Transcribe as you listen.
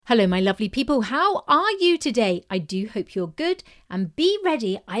Hello, my lovely people. How are you today? I do hope you're good and be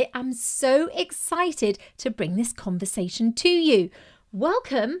ready. I am so excited to bring this conversation to you.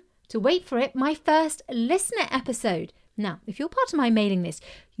 Welcome to, wait for it, my first listener episode. Now, if you're part of my mailing list,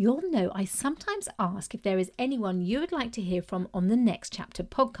 you'll know I sometimes ask if there is anyone you would like to hear from on the Next Chapter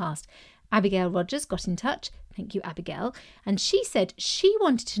podcast. Abigail Rogers got in touch. Thank you, Abigail. And she said she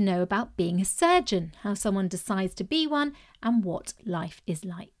wanted to know about being a surgeon, how someone decides to be one, and what life is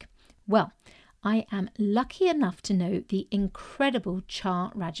like. Well, I am lucky enough to know the incredible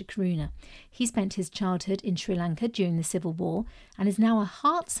Char Rajakaruna. He spent his childhood in Sri Lanka during the Civil War and is now a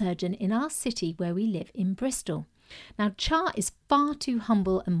heart surgeon in our city where we live in Bristol. Now, Char is far too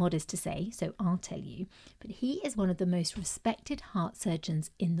humble and modest to say, so I'll tell you, but he is one of the most respected heart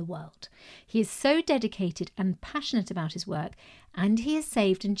surgeons in the world. He is so dedicated and passionate about his work, and he has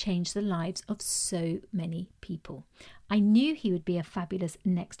saved and changed the lives of so many people. I knew he would be a fabulous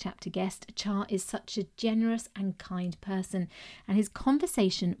Next Chapter guest. Char is such a generous and kind person, and his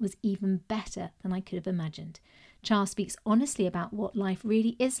conversation was even better than I could have imagined. Char speaks honestly about what life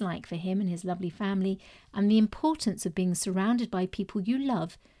really is like for him and his lovely family, and the importance of being surrounded by people you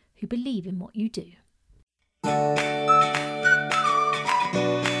love who believe in what you do.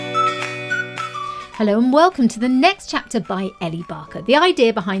 Hello and welcome to the Next Chapter by Ellie Barker. The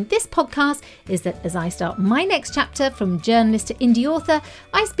idea behind this podcast is that as I start my next chapter from journalist to indie author,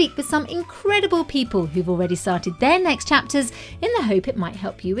 I speak with some incredible people who've already started their next chapters in the hope it might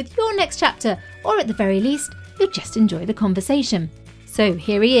help you with your next chapter, or at the very least, you'll just enjoy the conversation. So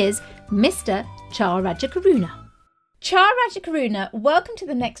here he is, Mr. Char Rajakaruna. Char Rajakaruna, welcome to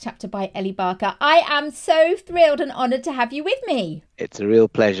the Next Chapter by Ellie Barker. I am so thrilled and honoured to have you with me. It's a real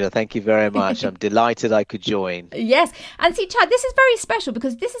pleasure. Thank you very much. I'm delighted I could join. Yes. And see, Char, this is very special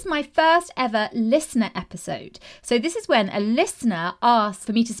because this is my first ever listener episode. So this is when a listener asked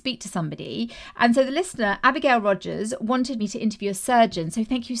for me to speak to somebody. And so the listener, Abigail Rogers, wanted me to interview a surgeon. So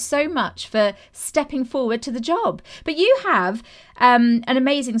thank you so much for stepping forward to the job. But you have an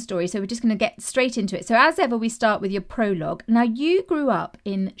amazing story. So we're just going to get straight into it. So as ever, we start with your prologue. Now, you grew up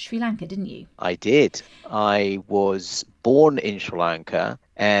in Sri Lanka, didn't you? I did. I was born in Sri Lanka,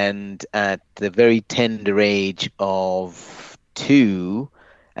 and at the very tender age of 2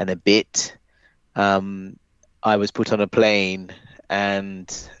 and a bit, I was put on a plane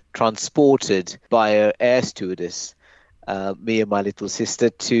and transported by an air stewardess, me and my little sister,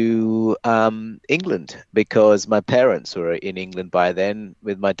 to England, because my parents were in England by then,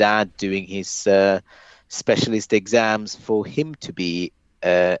 with my dad doing his specialist exams for him to be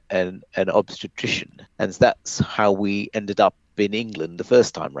an obstetrician. And that's how we ended up in England the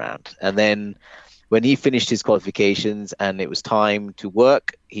first time round. And then when he finished his qualifications and it was time to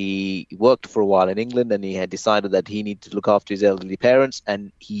work, he worked for a while in England, and he had decided that he needed to look after his elderly parents,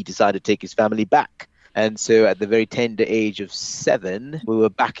 and he decided to take his family back. And so at the very tender age of 7, we were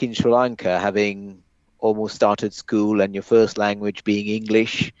back in Sri Lanka, having almost started school, and your first language being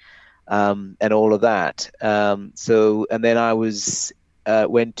English, and all of that. And then I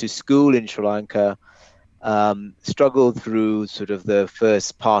went to school in Sri Lanka, struggled through sort of the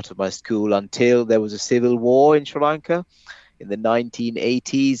first part of my school until there was a civil war in Sri Lanka in the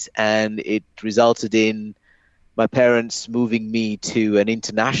 1980s, and it resulted in my parents moving me to an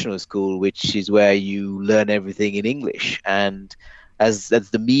international school, which is where you learn everything in English. And as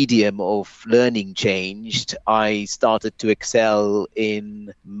the medium of learning changed, I started to excel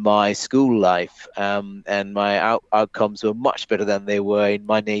in my school life, and my outcomes were much better than they were in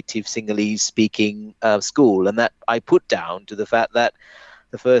my native Sinhalese speaking school. And that I put down to the fact that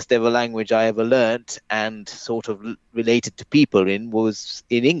the first ever language I ever learnt and sort of related to people was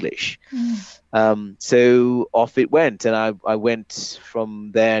in English. So off it went, and I went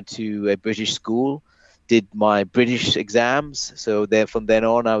from there to a British school, did my British exams. So there, from then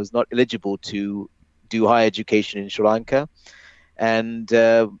on, I was not eligible to do higher education in Sri Lanka, and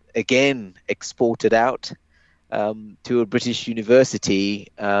again exported out to a British university,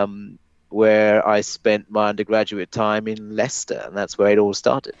 where I spent my undergraduate time in Leicester, and that's where it all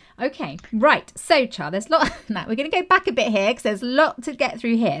started. Okay, right. So, Char, there's a lot. Now, we're going to go back a bit here because there's a lot to get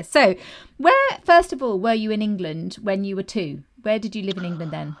through here. So, where, first of all, were you in England when you were 2? Where did you live in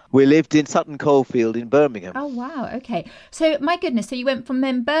England then? We lived in Sutton Coldfield in Birmingham. Oh, wow. Okay. So, my goodness. So, you went from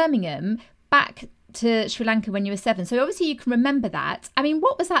then Birmingham back to Sri Lanka when you were 7. So, obviously, you can remember that. I mean,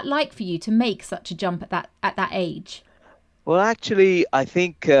 what was that like for you to make such a jump at that age? Well, actually, I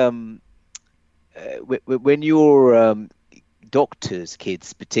think when you're doctors'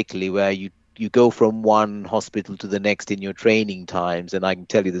 kids, particularly, where you go from one hospital to the next in your training times, and I can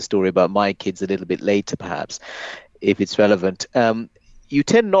tell you the story about my kids a little bit later, perhaps, if it's relevant. you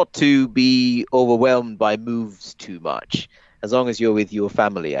tend not to be overwhelmed by moves too much as long as you're with your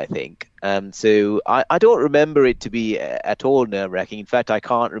family, I think. So I don't remember it to be at all nerve-wracking. In fact, I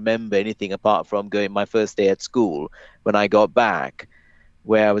can't remember anything apart from going my first day at school when I got back,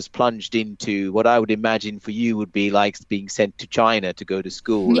 where I was plunged into what I would imagine for you would be like being sent to China to go to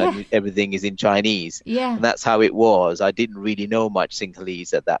school, Yeah. and everything is in Chinese. Yeah. And that's how it was. I didn't really know much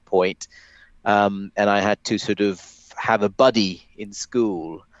Sinhalese at that point. And I had to sort of have a buddy in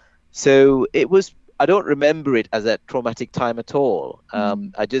school. So I don't remember it as a traumatic time at all.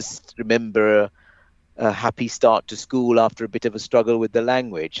 I just remember a happy start to school after a bit of a struggle with the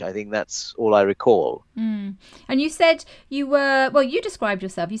language. I think that's all I recall. And you said you described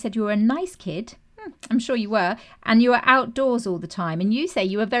yourself. You said you were a nice kid. I'm sure you were. And you were outdoors all the time. And you say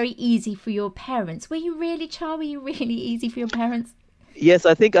you were very easy for your parents. Were you really, Char? Were you really easy for your parents? Yes,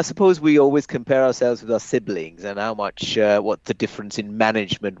 I suppose we always compare ourselves with our siblings and how much what the difference in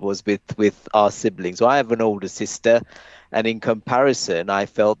management was with our siblings. So I have an older sister, and in comparison, I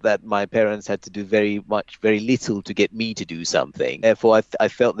felt that my parents had to do very little to get me to do something. Therefore, I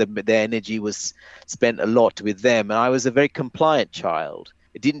felt that their energy was spent a lot with them, and I was a very compliant child.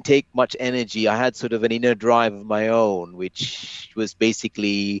 It didn't take much energy. I had sort of an inner drive of my own, which was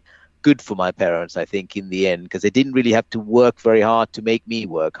basically good for my parents, I think, in the end, because they didn't really have to work very hard to make me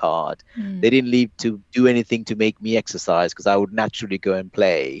work hard. They didn't need to do anything to make me exercise, because I would naturally go and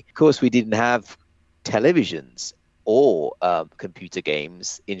play. Of course, we didn't have televisions or computer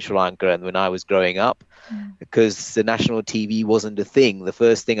games in Sri Lanka and when I was growing up, because the national TV wasn't a thing. The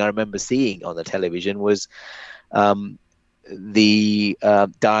first thing I remember seeing on the television was the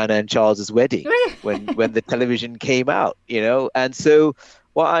Diana and Charles's wedding when the television came out, and so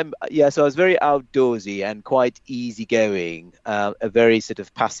so I was very outdoorsy and quite easygoing, a very sort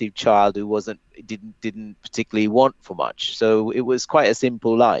of passive child who didn't particularly want for much. So it was quite a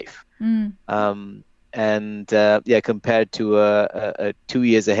simple life. Compared to a 2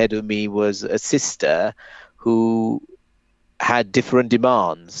 years ahead of me was a sister who had different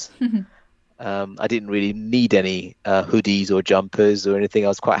demands. I didn't really need any hoodies or jumpers or anything. I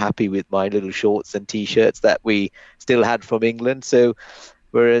was quite happy with my little shorts and T-shirts that we still had from England. So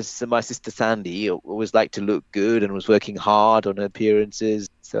whereas my sister Sandy always liked to look good and was working hard on her appearances.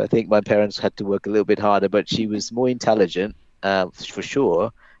 So I think my parents had to work a little bit harder, but she was more intelligent, for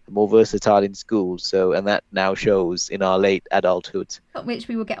sure, more versatile in school. And that now shows in our late adulthood, which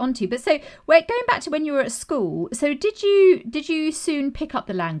we will get onto. But so going back to when you were at school, so did you soon pick up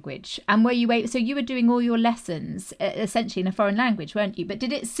the language? And so you were doing all your lessons essentially in a foreign language, weren't you? But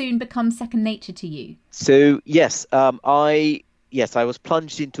did it soon become second nature to you? So yes, I was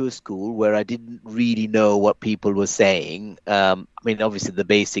plunged into a school where I didn't really know what people were saying. Obviously the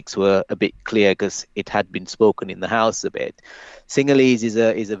basics were a bit clear because it had been spoken in the house a bit. Sinhalese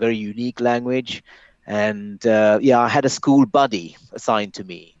is a very unique language, and I had a school buddy assigned to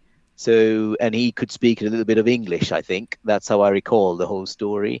me. So, and he could speak a little bit of English, I think. That's how I recall the whole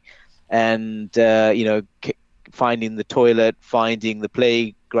story. And finding the toilet, finding the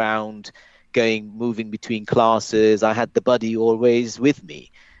playground, moving between classes. I had the buddy always with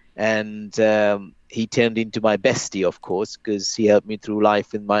me, and he turned into my bestie, of course, because he helped me through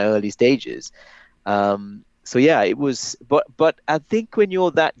life in my early stages. It was, but I think when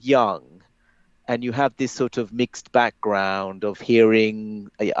you're that young and you have this sort of mixed background of hearing,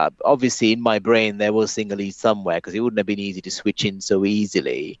 obviously in my brain there was Sinhalese somewhere, because it wouldn't have been easy to switch in so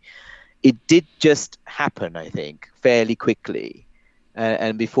easily. It did just happen, I think, fairly quickly,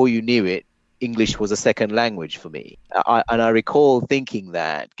 and before you knew it, English was a second language for me. I recall thinking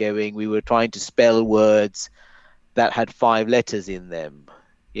we were trying to spell words that had 5 letters in them,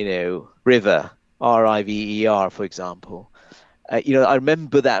 river, R-I-V-E-R, for example. I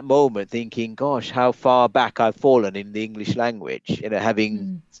remember that moment thinking, gosh, how far back I've fallen in the English language,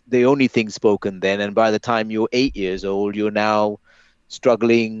 having the only thing spoken then. And by the time you're 8 years old, you're now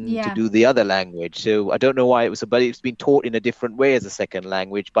struggling to do the other language. So I don't know why but it's been taught in a different way as a second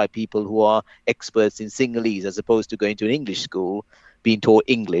language by people who are experts in Sinhalese, as opposed to going to an English school, being taught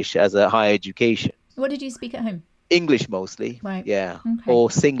English as a higher education. What did you speak at home? English mostly, right? Yeah, okay. Or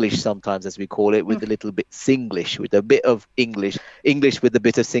Singlish sometimes, as we call it, with a little bit Singlish, with a bit of English with a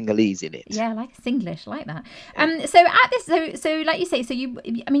bit of Sinhalese in it. Yeah, I like Singlish, like that. So at this, so like you say, so you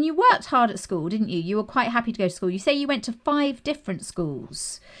worked hard at school, didn't you? You were quite happy to go to school. You say you went to 5 different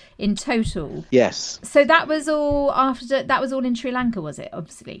schools in total. Yes. So that was all in Sri Lanka, was it?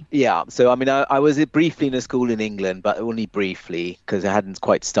 Obviously. Yeah. So I was briefly in a school in England, but only briefly because I hadn't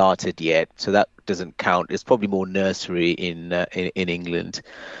quite started yet. So that doesn't count. It's probably more nursery in England.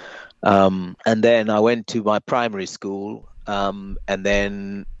 And then I went to my primary school and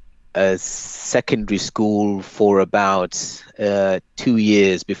then a secondary school for about 2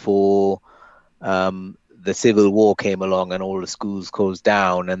 years before the Civil War came along and all the schools closed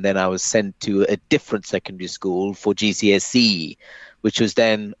down. And then I was sent to a different secondary school for GCSE, which was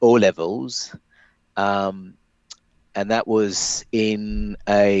then O levels. And that was in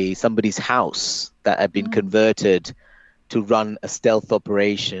somebody's house that had been converted to run a stealth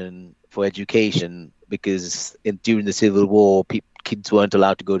operation for education, because during the Civil War, kids weren't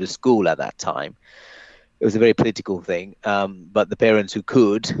allowed to go to school at that time. It was a very political thing, but the parents who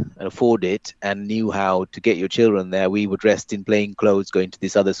could afford it and knew how to get your children there, we were dressed in plain clothes going to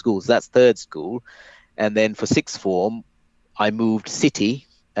these other schools. That's third school. And then for sixth form, I moved city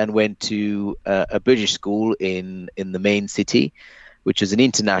and went to a British school in the main city, which is an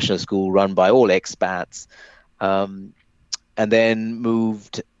international school run by all expats, and then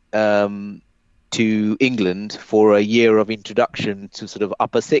moved to England for a year of introduction to sort of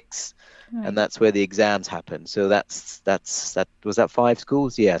upper six. Right. And that's where the exams happen. So that was that 5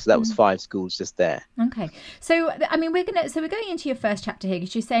 schools? Yeah, so that was 5 schools just there. Okay. So I mean, we're going into your first chapter here,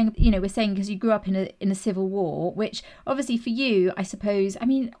 because you're saying, we're saying because you grew up in a civil war, which obviously for you, I suppose, I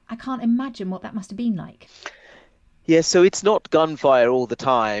mean, I can't imagine what that must have been like. Yeah, so it's not gunfire all the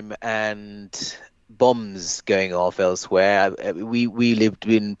time and bombs going off elsewhere. We lived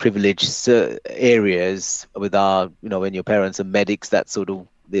in privileged areas with our, when your parents are medics, that sort of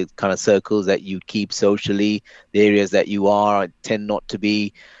the kind of circles that you keep socially. The areas that you are tend not to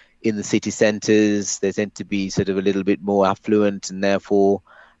be in the city centres. They tend to be sort of a little bit more affluent, and therefore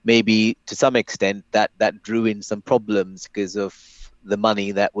maybe to some extent that drew in some problems because of the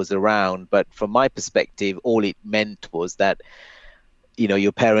money that was around. But from my perspective, all it meant was that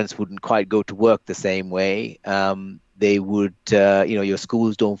your parents wouldn't quite go to work the same way. They would, your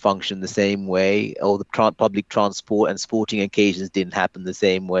schools don't function the same way. All the public transport and sporting occasions didn't happen the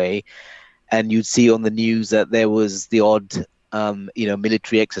same way. And you'd see on the news that there was the odd,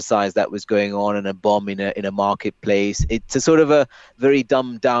 military exercise that was going on, and a bomb in a marketplace. It's a sort of a very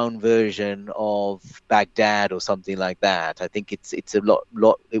dumbed down version of Baghdad or something like that. I think it's a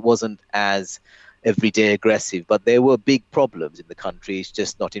lot. It wasn't as everyday aggressive, but there were big problems in the country. It's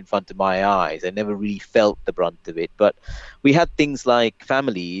just not in front of my eyes. I never really felt the brunt of it. But we had things like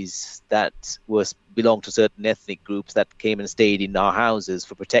families that belonged to certain ethnic groups that came and stayed in our houses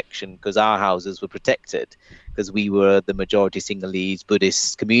for protection, because our houses were protected, because we were the majority Sinhalese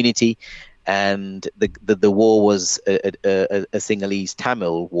Buddhist community. And the war was a Sinhalese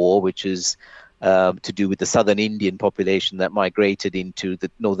Tamil war, which is to do with the southern Indian population that migrated into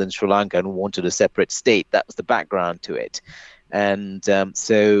the northern Sri Lanka and wanted a separate state. That was the background to it. And in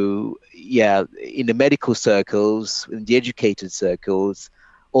the medical circles, in the educated circles,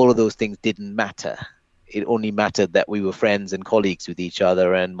 all of those things didn't matter. It only mattered that we were friends and colleagues with each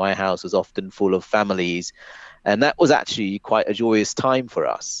other, and my house was often full of families. And that was actually quite a joyous time for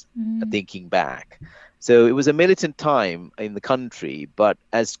us, thinking back. So it was a militant time in the country, but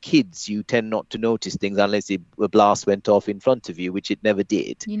as kids, you tend not to notice things unless a blast went off in front of you, which it never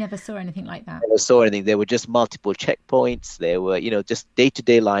did. You never saw anything like that? Never saw anything. There were just multiple checkpoints. There were, just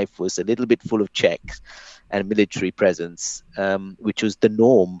day-to-day life was a little bit full of checks and military presence, which was the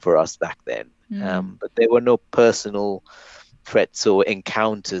norm for us back then. But there were no personal threats or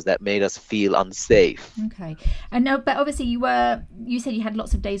encounters that made us feel unsafe. Okay. And no, but obviously you said you had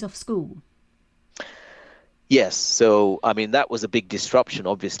lots of days off school. Yes. So, I mean, that was a big disruption,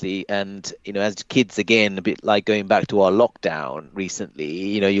 obviously. And, as kids, again, a bit like going back to our lockdown recently,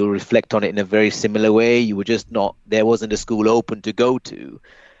 you'll reflect on it in a very similar way. You were just there wasn't a school open to go to.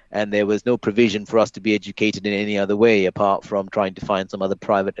 And there was no provision for us to be educated in any other way apart from trying to find some other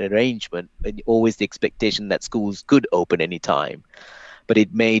private arrangement. And always the expectation that schools could open any time. But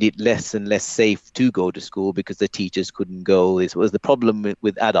it made it less and less safe to go to school because the teachers couldn't go. This was the problem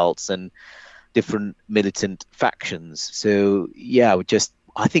with adults and different militant factions. So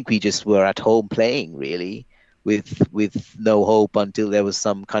I think we just were at home playing, really, with no hope until there was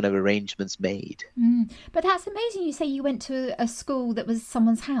some kind of arrangements made. But that's amazing. You say you went to a school that was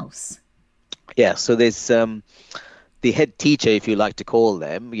someone's house. Yeah. So there's the head teacher, if you like to call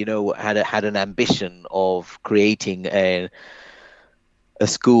them, had an ambition of creating a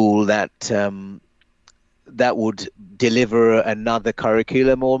school that would deliver another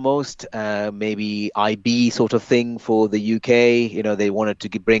curriculum almost, maybe IB sort of thing for the UK. They wanted to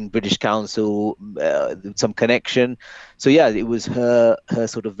bring British Council some connection. So it was her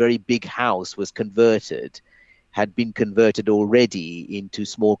sort of very big house had been converted already into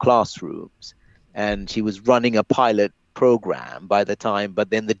small classrooms. And she was running a pilot program by the time, but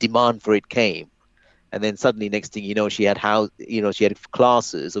then the demand for it came. And then suddenly, next thing you know, she had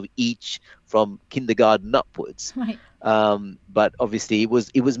classes of each from kindergarten upwards. Right. But obviously, it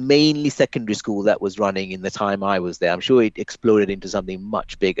was mainly secondary school that was running in the time I was there. I'm sure it exploded into something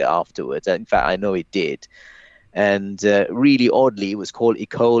much bigger afterwards. In fact, I know it did. And really oddly, it was called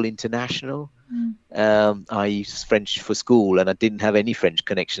École International. I used French for school, and I didn't have any French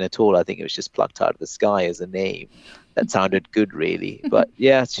connection at all. I think it was just plucked out of the sky as a name. That sounded good, really. But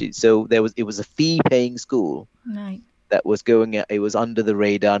yeah, so it was a fee-paying school Right. that was going. It was under the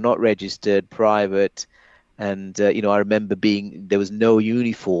radar, not registered, private. And I remember there was no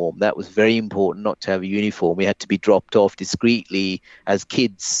uniform. That was very important, not to have a uniform. We had to be dropped off discreetly as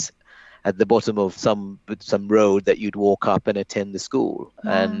kids at the bottom of some road that you'd walk up and attend the school.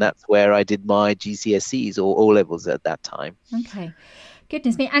 Wow. And that's where I did my GCSEs or O levels at that time. Okay.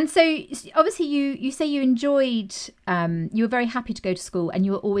 Goodness me. And so obviously you say you enjoyed, you were very happy to go to school and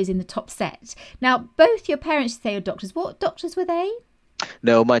you were always in the top set. Now, both your parents say are doctors. What doctors were they?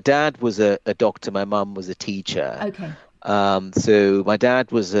 No, my dad was a doctor. My mum was a teacher. Okay. So my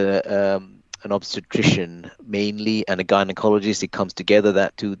dad was an obstetrician mainly and a gynecologist. It comes together,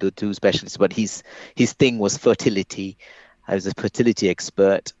 the two specialists. But his thing was fertility. I was a fertility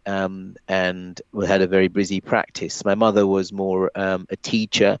expert, and we had a very busy practice. My mother was more a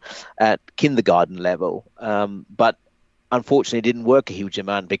teacher at kindergarten level, but unfortunately didn't work a huge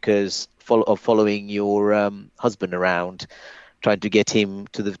amount because of following your husband around, trying to get him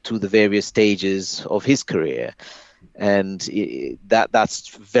to the various stages of his career. And that's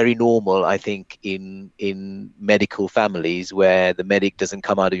very normal, I think, in medical families where the medic doesn't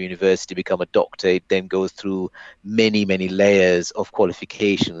come out of university, become a doctor. It then goes through many, many layers of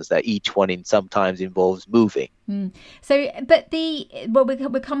qualifications that each one sometimes involves moving. So, but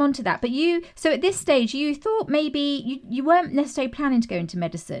we'll come on to that. But so at this stage, you thought maybe you weren't necessarily planning to go into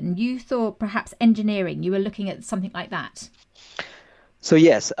medicine. You thought perhaps engineering. You were looking at something like that. So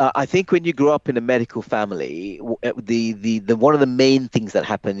yes, I think when you grow up in a medical family, the one of the main things that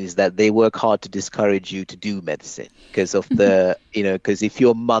happen is that they work hard to discourage you to do medicine because of because if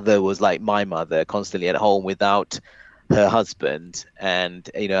your mother was like my mother, constantly at home without her husband and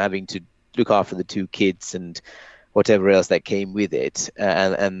having to look after the two kids and whatever else that came with it,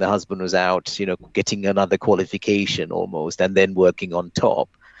 and the husband was out, getting another qualification almost, and then working on top.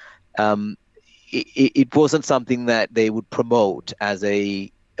 It wasn't something that they would promote as a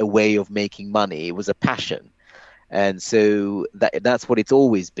way of making money. It was a passion. And so that's what it's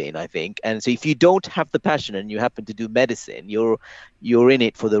always been, I think. And so if you don't have the passion and you happen to do medicine, you're in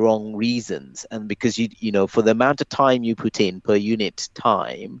it for the wrong reasons. And because for the amount of time you put in per unit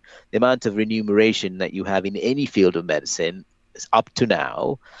time, the amount of remuneration that you have in any field of medicine up to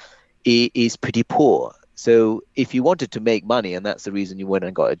now is pretty poor. So if you wanted to make money, and that's the reason you went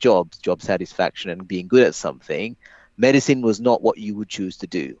and got a job satisfaction and being good at something, medicine was not what you would choose to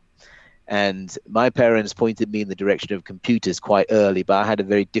do. And my parents pointed me in the direction of computers quite early, but I had a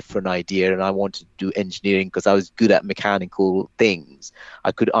very different idea, and I wanted to do engineering because I was good at mechanical things.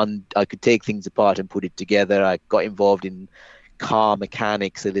 I could take things apart and put it together. I got involved in car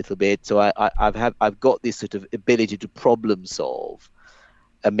mechanics a little bit, so I've got this sort of ability to problem solve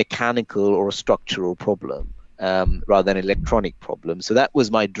a mechanical or a structural problem rather than an electronic problem. So that was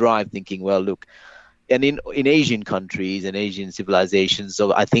my drive, thinking, well, look, and in Asian countries and Asian civilizations,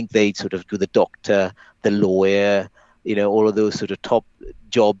 so I think they sort of do the doctor, the lawyer, all of those sort of top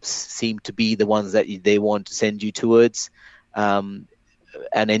jobs seem to be the ones that they want to send you towards. And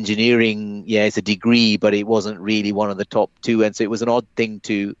engineering, it's a degree, but it wasn't really one of the top two. And so it was an odd thing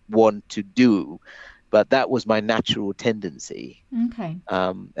to want to do. But that was my natural tendency. Okay.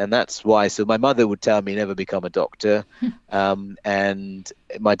 And that's why. So my mother would tell me never become a doctor. And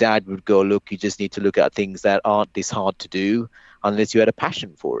my dad would go, look, you just need to look at things that aren't this hard to do unless you had a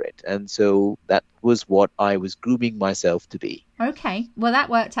passion for it. And so that was what I was grooming myself to be. Okay. Well, that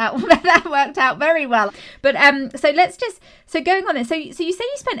worked out. That worked out very well. But so going on there. So you say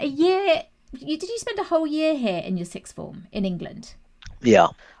you spent a year. Did you spend a whole year here in your sixth form in England? Yeah,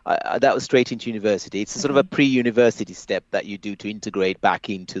 that was straight into university. It's a sort of a pre-university step that you do to integrate back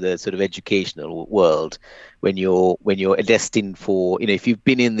into the sort of educational world when you're destined for, if you've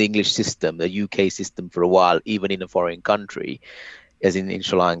been in the English system, the UK system for a while, even in a foreign country, as in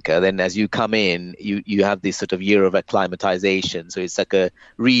Sri Lanka, then as you come in, you have this sort of year of acclimatization. So it's like a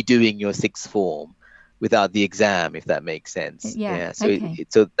redoing your sixth form without the exam, if that makes sense. Yeah.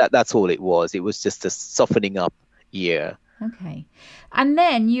 So that's all it was. It was just a softening up year. Okay. And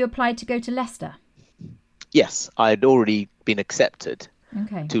then you applied to go to Leicester? Yes, I'd already been accepted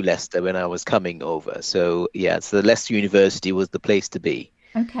to Leicester when I was coming over. So, so Leicester University was the place to be.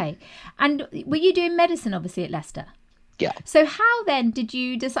 Okay. And were you doing medicine, obviously, at Leicester? Yeah. So how then did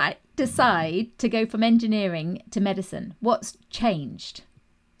you decide to go from engineering to medicine? What's changed?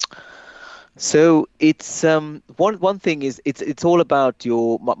 So it's one thing is it's all about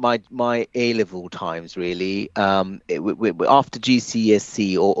your my A level times really. After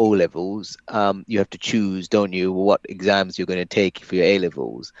GCSE or O levels, you have to choose, don't you, what exams you're going to take for your A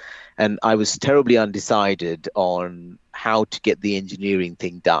levels. And I was terribly undecided on how to get the engineering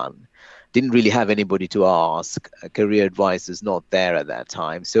thing done. Didn't really have anybody to ask. A career advice was not there at that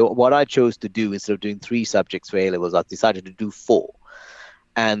time. So what I chose to do, instead of doing 3 subjects for A levels, I decided to do 4.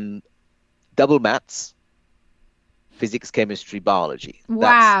 And double maths, physics, chemistry, biology.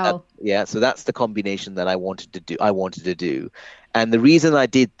 Wow. So that's the combination that I wanted to do. And the reason I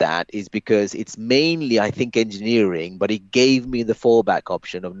did that is because it's mainly, I think, engineering, but it gave me the fallback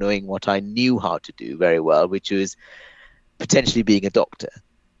option of knowing what I knew how to do very well, which was potentially being a doctor,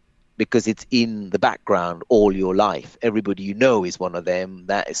 because it's in the background all your life. Everybody you know is one of them.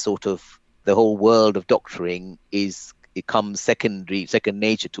 That is sort of the whole world of doctoring it comes second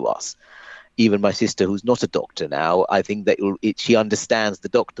nature to us. Even my sister, who's not a doctor now, I think that she understands the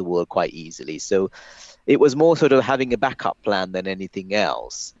doctor world quite easily. So it was more sort of having a backup plan than anything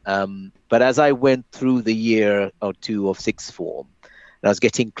else. But as I went through the year or two of sixth form, and I was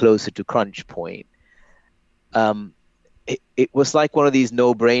getting closer to crunch point, it was like one of these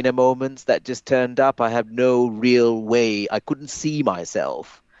no-brainer moments that just turned up. I have no real way. I couldn't see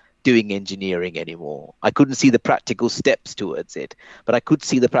myself doing engineering anymore. I couldn't see the practical steps towards it, but I could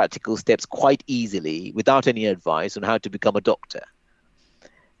see the practical steps quite easily without any advice on how to become a doctor.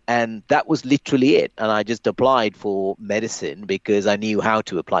 And that was literally it. And I just applied for medicine because I knew how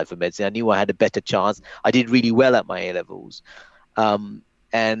to apply for medicine. I knew I had a better chance. I did really well at my A levels.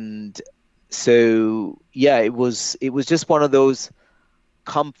 And so, yeah, it was just one of those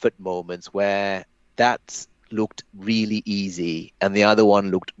comfort moments where that's looked really easy and the other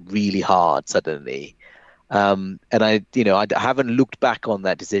one looked really hard suddenly. And I haven't looked back on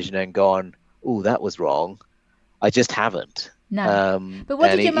that decision and gone, oh, that was wrong. I just haven't. No. But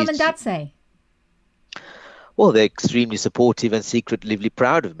what did your mum and dad say? Well, they're extremely supportive and secretly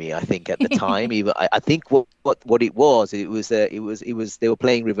proud of me, I think, at the time. Even I think what it was they were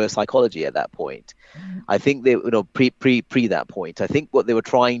playing reverse psychology at that point. I think they, pre that point. I think what they were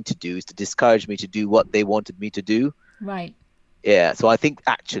trying to do is to discourage me to do what they wanted me to do. Right. Yeah. So I think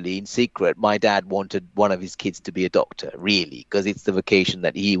actually, in secret, my dad wanted one of his kids to be a doctor, really, because it's the vocation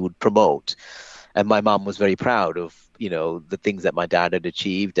that he would promote. And my mum was very proud of, the things that my dad had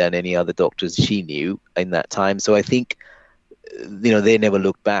achieved and any other doctors she knew in that time. So I think, they never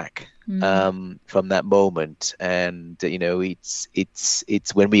looked back from that moment. And,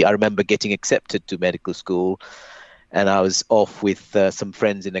 it's when I remember getting accepted to medical school, and I was off with some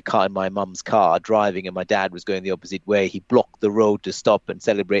friends in my mum's car driving, and my dad was going the opposite way. He blocked the road to stop and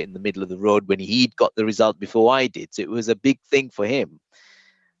celebrate in the middle of the road when he'd got the result before I did. So it was a big thing for him.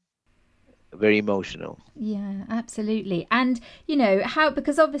 Very emotional. Yeah, absolutely. And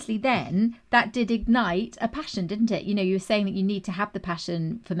because obviously then that did ignite a passion, didn't it? You were saying that you need to have the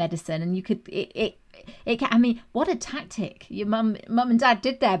passion for medicine, and you could I mean, what a tactic your mum and dad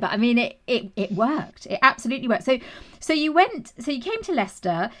did there, but I mean it worked. It absolutely worked. So you came to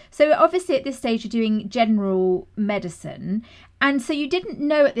Leicester. So obviously at this stage you're doing general medicine, and so you didn't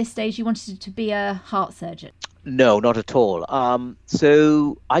know at this stage you wanted to be a heart surgeon. No, not at all.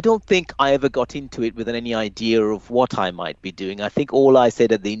 So I don't think I ever got into it with any idea of what I might be doing. I think all I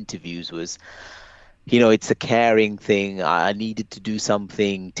said at the interviews was, it's a caring thing. I needed to do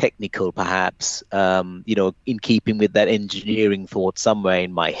something technical, perhaps, in keeping with that engineering thought somewhere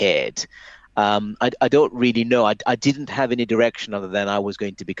in my head. I don't really know. I didn't have any direction other than I was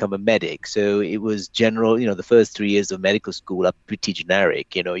going to become a medic. So it was general. The first 3 years of medical school are pretty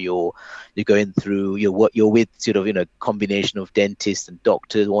generic. You're going through. You're with sort of combination of dentists and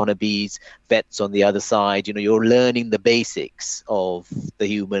doctors, wannabes, vets on the other side. You're learning the basics of the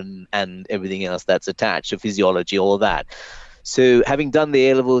human and everything else that's attached to physiology, all of that. So having done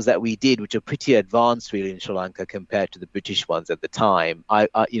the A-levels that we did, which are pretty advanced really in Sri Lanka compared to the British ones at the time, I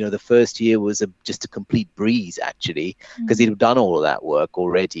the first year was just a complete breeze actually, because he'd done all of that work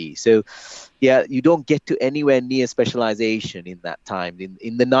already. So yeah, you don't get to anywhere near specialization in that time.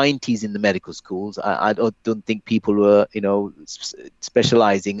 In the 90s in the medical schools, I don't think people were,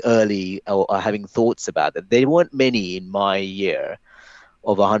 specializing early or having thoughts about it. There weren't many in my year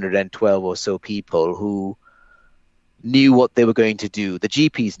of 112 or so people who knew what they were going to do. The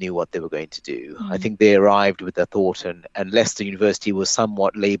GPs knew what they were going to do. I think they arrived with a thought, and Leicester University was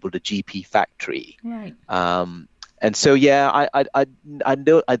somewhat labelled a GP factory. Right. And so, yeah, I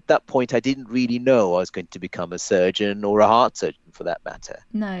know at that point I didn't really know I was going to become a surgeon or a heart surgeon for that matter.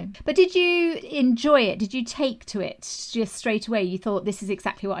 No. But did you enjoy it? Did you take to it just straight away? You thought this is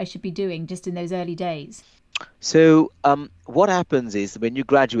exactly what I should be doing just in those early days? So, what happens is when you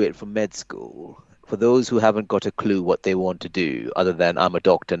graduate from med school, for those who haven't got a clue what they want to do, other than I'm a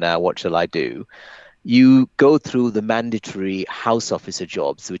doctor now, what shall I do? You go through the mandatory house officer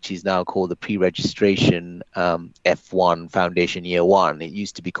jobs, which is now called the pre-registration F1 Foundation Year 1. It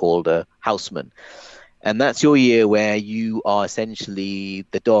used to be called a houseman. And that's your year where you are essentially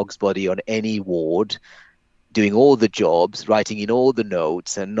the dog's body on any ward, doing all the jobs, writing in all the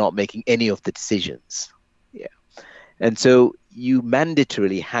notes, and not making any of the decisions. Yeah. And so you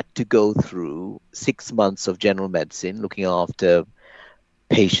mandatorily had to go through 6 months of general medicine, looking after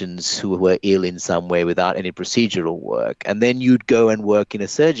patients who were ill in some way without any procedural work. And then you'd go and work in a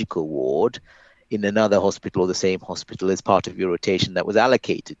surgical ward in another hospital or the same hospital as part of your rotation that was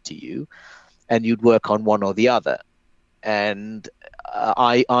allocated to you. And you'd work on one or the other. And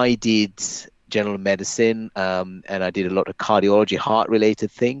I did general medicine, and I did a lot of cardiology,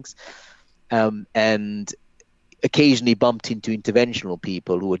 heart-related things, and occasionally bumped into interventional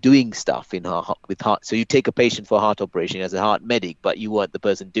people who were doing stuff with heart. So you take a patient for a heart operation as a heart medic, but you weren't the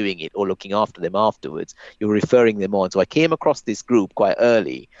person doing it or looking after them afterwards. You were referring them on. So I came across this group quite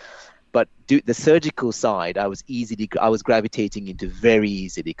early. But the surgical side, I was gravitating into very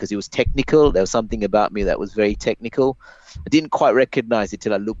easily because it was technical. There was something about me that was very technical. I didn't quite recognize it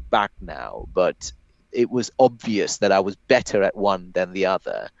till I look back now, but it was obvious that I was better at one than the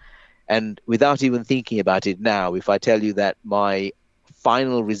other. And without even thinking about it now, if I tell you that my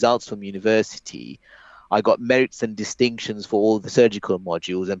final results from university, I got merits and distinctions for all the surgical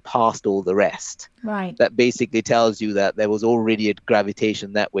modules and passed all the rest. Right. That basically tells you that there was already a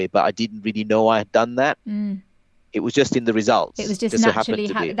gravitation that way, but I didn't really know I had done that. It was just in the results. It was just naturally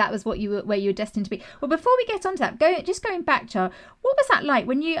that was where you were destined to be. Well, before we get on to that, going back, Char, what was that like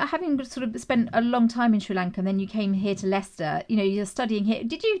when you, having sort of spent a long time in Sri Lanka and then you came here to Leicester? You know, you're studying here.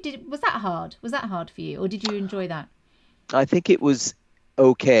 Was that hard? Was that hard for you, or did you enjoy that? I think it was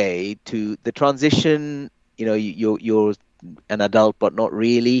okay to the transition. You know, you're an adult, but not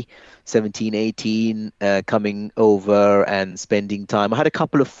really. 17, 18, coming over and spending time. I had a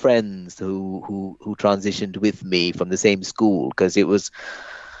couple of friends who transitioned with me from the same school because it was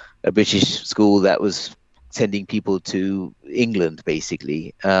a British school that was sending people to England,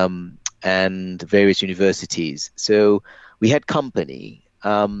 basically, and various universities. So we had company.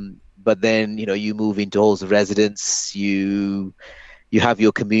 But then, you know, you move into halls of residence, you have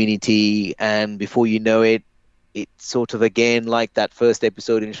your community, and before you know it, it's sort of again like that first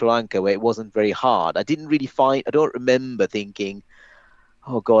episode in Sri Lanka where it wasn't very hard. I don't remember thinking,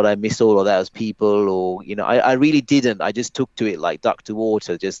 oh God, I miss all of those people, or, you know, I really didn't. I just took to it like duck to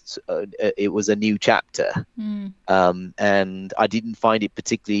water. Just it was a new chapter. And I didn't find it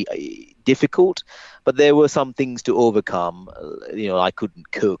particularly difficult, but there were some things to overcome. You know, I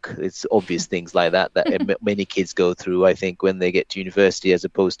couldn't cook. It's obvious things like that many kids go through, I think, when they get to university, as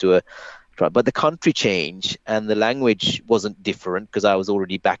opposed to but the country changed and the language wasn't different because I was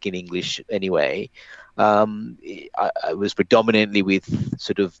already back in English anyway. I was predominantly with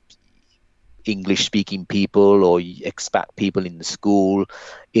sort of English-speaking people or expat people in the school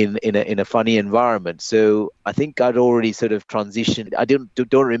in a funny environment. So I think I'd already sort of transitioned. I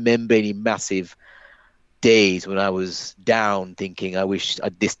don't remember any massive days when I was down thinking I wish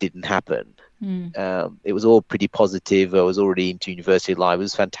this didn't happen. It was all pretty positive. I was already into university life. It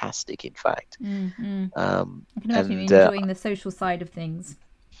was fantastic, in fact. I can imagine you enjoying the social side of things.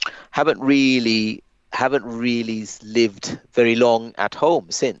 Haven't really lived very long at home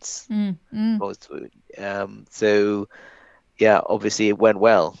since. So, yeah, obviously it went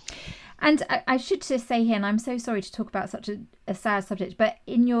well. And I should just say here, and I'm so sorry to talk about such a sad subject, but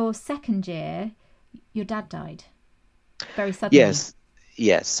in your second year, your dad died very suddenly.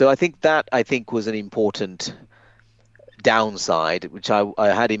 Yes. So I think was an important downside, which I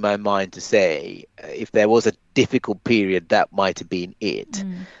had in my mind to say, if there was a difficult period, that might have been it.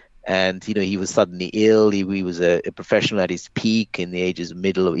 And, you know, he was suddenly ill. He was a professional at his peak in the ages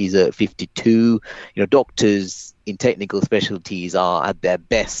he's 52. You know, doctors in technical specialties are at their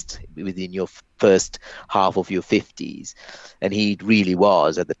best within your first half of your 50s. And he really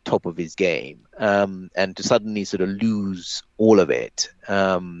was at the top of his game. And to suddenly sort of lose all of it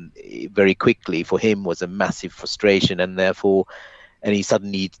very quickly for him was a massive frustration. And he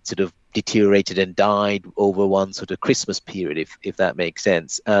suddenly sort of deteriorated and died over one sort of Christmas period, if that makes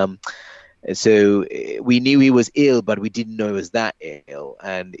sense. So we knew he was ill, but we didn't know he was that ill.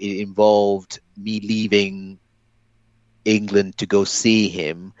 And it involved me leaving England to go see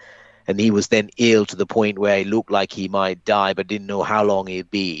him. And he was then ill to the point where it looked like he might die, but didn't know how long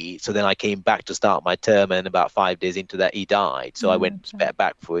it'd be. So then I came back to start my term, and about 5 days into that, he died. So I went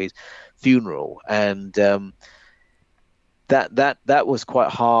back for his funeral, and that was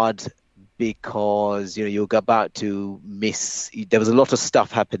quite hard because you're about to miss. There was a lot of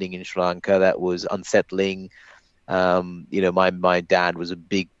stuff happening in Sri Lanka that was unsettling. My dad was a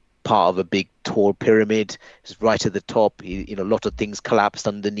big part of a big tall pyramid. It's right at the top. A lot of things collapsed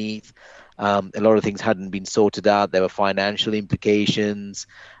underneath. A lot of things hadn't been sorted out. There were financial implications,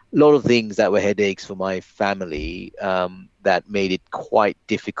 a lot of things that were headaches for my family, that made it quite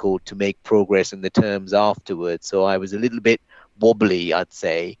difficult to make progress in the terms afterwards. So I was a little bit wobbly, I'd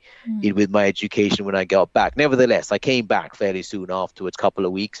say, with my education when I got back. Nevertheless, I came back fairly soon afterwards, couple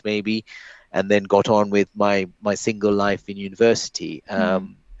of weeks maybe, and then got on with my single life in university.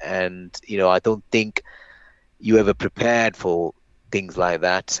 And, I don't think you ever prepared for things like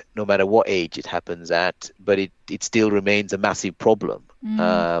that, no matter what age it happens at, but it still remains a massive problem,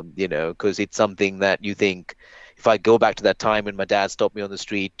 because it's something that you think, if I go back to that time when my dad stopped me on the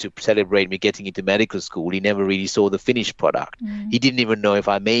street to celebrate me getting into medical school, he never really saw the finished product. He didn't even know if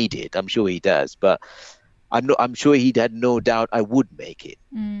I made it. I'm sure he does, but I'm sure he had no doubt I would make it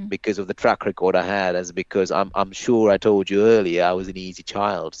because of the track record I had, because I'm sure I told you earlier I was an easy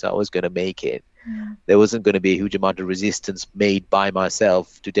child, so I was going to make it. There wasn't going to be a huge amount of resistance made by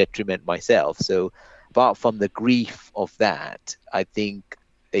myself to detriment myself. So apart from the grief of that, I think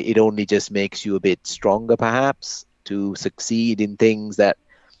it only just makes you a bit stronger, perhaps, to succeed in things that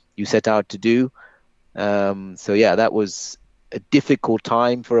you set out to do. So yeah, that was a difficult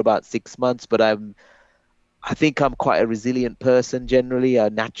time for about 6 months, but I think I'm quite a resilient person generally,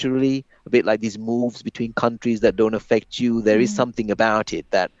 naturally, a bit like these moves between countries that don't affect you. There is something about it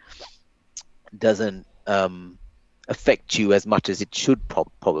that doesn't affect you as much as it should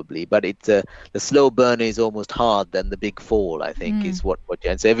probably, but it's the slow burner is almost hard than the big fall, I think, is what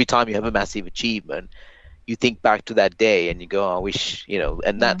and so every time you have a massive achievement, you think back to that day and you go, oh, I wish,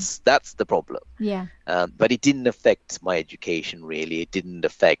 and that's the problem. But it didn't affect my education, really. It didn't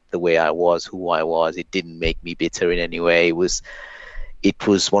affect the way I was, who I was. It didn't make me bitter in any way. It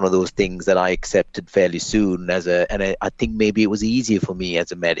was one of those things that I accepted fairly soon and I think maybe it was easier for me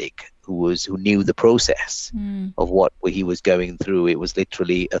as a medic who knew the process of what he was going through. It was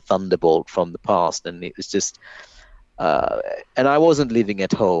literally a thunderbolt from the past, and it was just and I wasn't living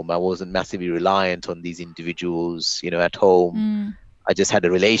at home. I wasn't massively reliant on these individuals, at home. I just had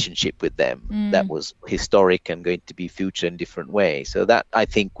a relationship with them that was historic and going to be future in different ways. So that, I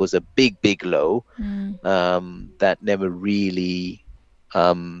think, was a big, big low that never really,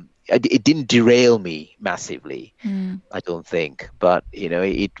 it didn't derail me massively, I don't think. But,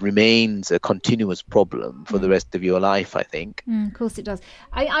 it remains a continuous problem for the rest of your life, I think. Of course it does.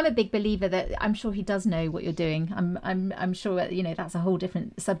 I'm a big believer that I'm sure he does know what you're doing. I'm sure, that's a whole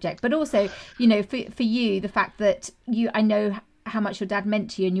different subject. But also, for you, the fact that I know how much your dad meant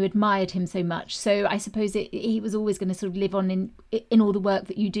to you and you admired him so much. So I suppose he was always going to sort of live on in all the work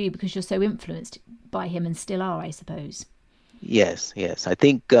that you do because you're so influenced by him and still are, I suppose. Yes. I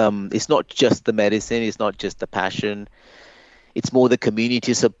think it's not just the medicine, it's not just the passion. It's more the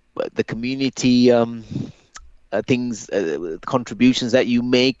community, things, contributions that you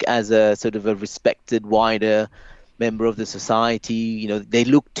make as a sort of a respected, wider member of the society. They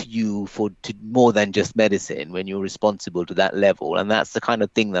look to you to more than just medicine when you're responsible to that level. And that's the kind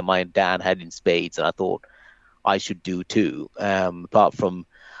of thing that my dad had in spades, and I thought I should do too. Apart from,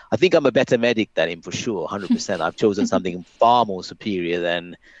 I think I'm a better medic than him for sure, 100%. I've chosen something far more superior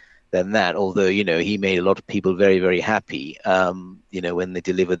than that. Although, he made a lot of people very, very happy, when they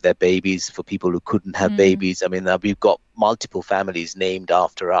delivered their babies, for people who couldn't have babies. I mean, we've got multiple families named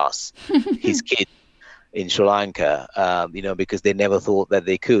after us, his kids in Sri Lanka, because they never thought that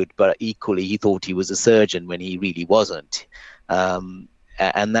they could. But equally, he thought he was a surgeon when he really wasn't.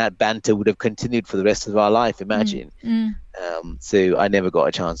 And that banter would have continued for the rest of our life, imagine. So I never got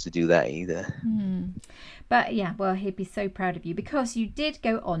a chance to do that either. But yeah, well, he'd be so proud of you because you did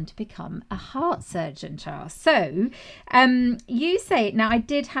go on to become a heart surgeon, Charles. So you say, now I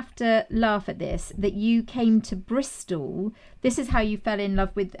did have to laugh at this, that you came to Bristol. This is how you fell in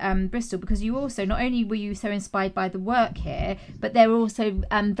love with Bristol, because you also, not only were you so inspired by the work here, but there were also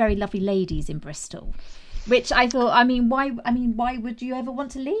very lovely ladies in Bristol. Which I thought, why would you ever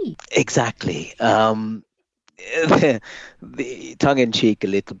want to leave? Exactly. The tongue in cheek a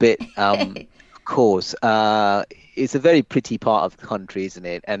little bit. Of course, it's a very pretty part of the country, isn't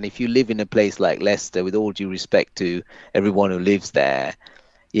it? And if you live in a place like Leicester, with all due respect to everyone who lives there,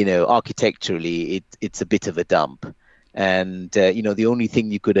 architecturally, it's a bit of a dump. And the only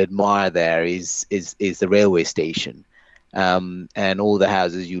thing you could admire there is the railway station, and all the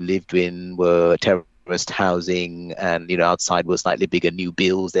houses you lived in were terraced housing, and outside were slightly bigger new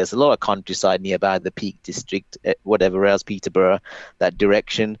builds. There's a lot of countryside nearby, the Peak District, whatever else, Peterborough, that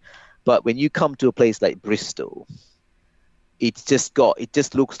direction. But when you come to a place like Bristol, it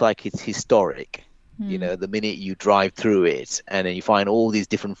just looks like it's historic. Mm. The minute you drive through it, and then you find all these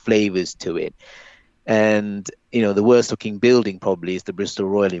different flavors to it. And the worst looking building probably is the Bristol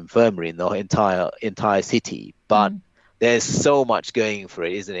Royal Infirmary in the entire city. But Mm. there's so much going for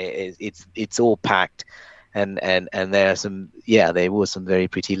it, isn't it? It's all packed, and there were some very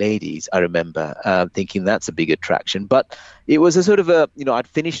pretty ladies. I remember thinking that's a big attraction. But it was a sort of I'd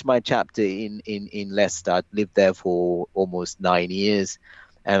finished my chapter in Leicester. I'd lived there for almost 9 years,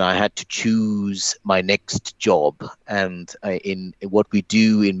 and I had to choose my next job. And in what we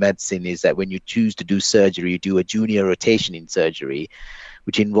do in medicine is that when you choose to do surgery, you do a junior rotation in surgery,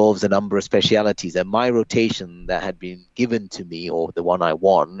 which involves a number of specialities. And my rotation that had been given to me, or the one I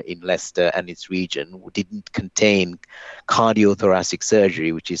won in Leicester and its region, didn't contain cardiothoracic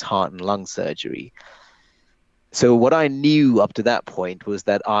surgery, which is heart and lung surgery. So what I knew up to that point was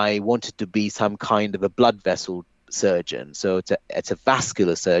that I wanted to be some kind of a blood vessel surgeon. So it's a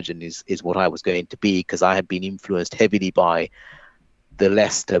vascular surgeon is what I was going to be, because I had been influenced heavily by the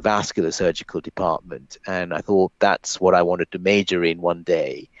Leicester Vascular Surgical Department, and I thought that's what I wanted to major in one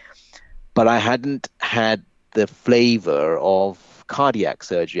day. But I hadn't had the flavor of cardiac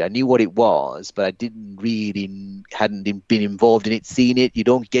surgery. I knew what it was, but I hadn't been involved in it, seen it. You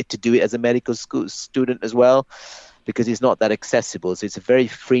don't get to do it as a medical school student as well, because it's not that accessible. So it's a very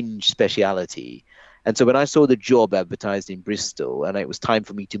fringe speciality. And so when I saw the job advertised in Bristol, and it was time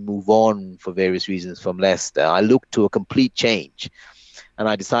for me to move on for various reasons from Leicester, I looked to a complete change. And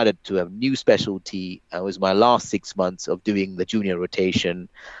I decided to have a new specialty. It was my last 6 months of doing the junior rotation.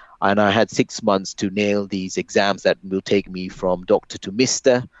 And I had 6 months to nail these exams that will take me from doctor to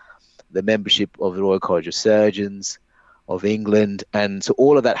Mr., the membership of the Royal College of Surgeons of England. And so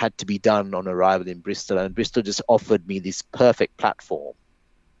all of that had to be done on arrival in Bristol. And Bristol just offered me this perfect platform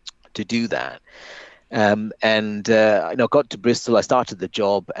to do that. Got to Bristol, I started the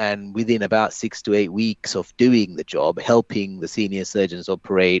job, and within about 6 to 8 weeks of doing the job, helping the senior surgeons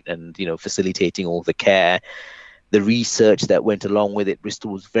operate and, facilitating all the care, the research that went along with it.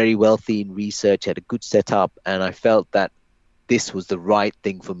 Bristol was very wealthy in research, had a good setup, and I felt that this was the right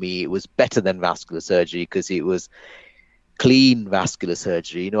thing for me. It was better than vascular surgery because it was clean vascular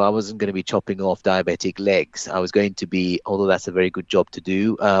surgery. I wasn't going to be chopping off diabetic legs. I was going to be, although that's a very good job to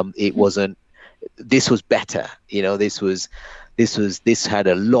do, it wasn't. This was better. This had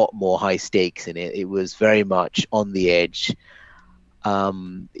a lot more high stakes in it. It was very much on the edge.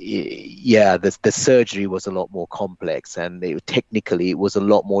 The surgery was a lot more complex, and technically it was a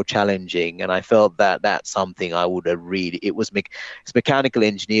lot more challenging. And I felt that that's something I would have read. It's mechanical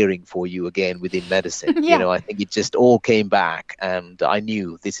engineering for you again within medicine. Yeah. I think it just all came back, and I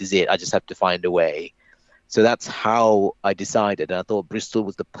knew this is it. I just have to find a way. So that's how I decided. And I thought Bristol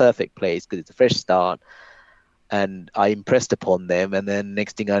was the perfect place because it's a fresh start. And I impressed upon them. And then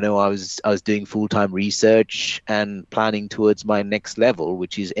next thing I know, I was doing full-time research and planning towards my next level,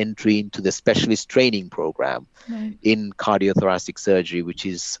 which is entry into the specialist training program in cardiothoracic surgery, which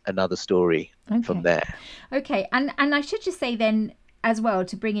is another story from there. Okay. And I should just say then, as well,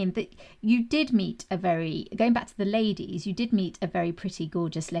 to bring in that you did meet going back to the ladies, you did meet a very pretty,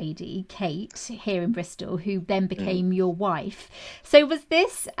 gorgeous lady, Kate, here in Bristol, who then became your wife. So was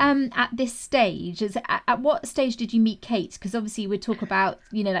this at this stage, at what stage did you meet Kate? Because obviously we talk about,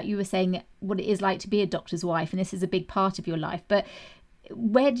 like you were saying, what it is like to be a doctor's wife, and this is a big part of your life. But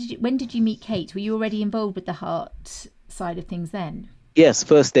when did you meet Kate? Were you already involved with the heart side of things then? Yes,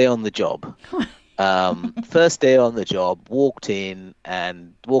 first day on the job. First day on the job, walked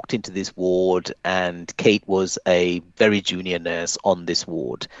into this ward, and Kate was a very junior nurse on this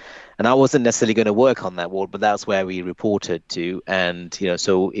ward. And I wasn't necessarily going to work on that ward, but that's where we reported to. And,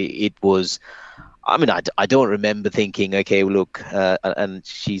 so it was, I don't remember thinking, okay, well, look, and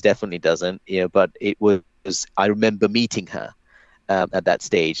she definitely doesn't, but it was, I remember meeting her at that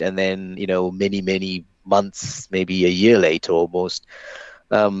stage. And then, many, many months, maybe a year later almost,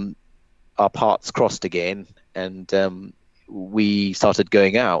 our paths crossed again, and we started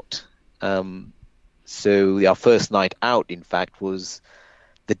going out. So our first night out, in fact, was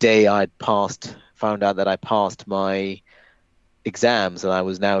the day found out that I passed my exams, and I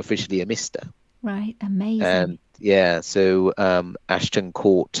was now officially a Mister. Right, amazing. And so Ashton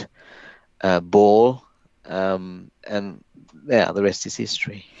Court ball, and the rest is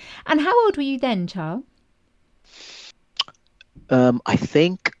history. And how old were you then, Charles? I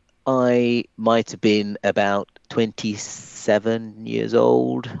think I might have been about 27 years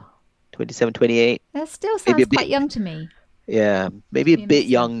old, 27, 28, That still maybe sounds a bit, quite young to me, yeah, to maybe a be a bit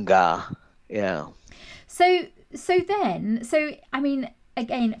mister. younger. Yeah. So, so I mean,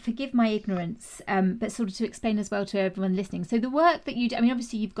 again, forgive my ignorance, but sort of to explain as well to everyone listening. So, the work that you do, I mean,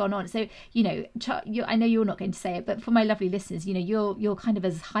 obviously you've gone on. So, I know you're not going to say it, but for my lovely listeners, you're kind of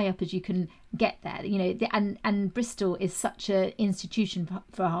as high up as you can get there. And Bristol is such an institution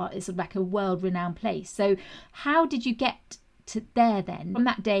for art. It's sort of like a world-renowned place. So, how did you get to there then? From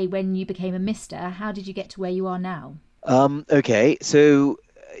that day when you became a mister, how did you get to where you are now? Okay. So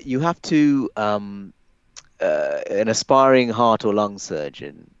you have to, an aspiring heart or lung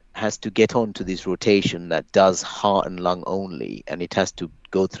surgeon has to get onto this rotation that does heart and lung only, and it has to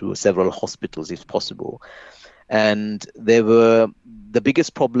go through several hospitals if possible. And the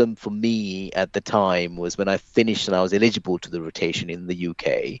biggest problem for me at the time was when I finished and I was eligible to the rotation in the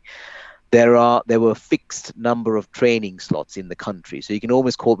UK. There were a fixed number of training slots in the country, so you can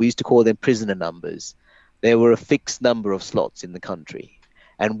almost call, we used to call them prisoner numbers. There were a fixed number of slots in the country,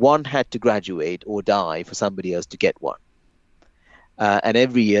 and one had to graduate or die for somebody else to get one. And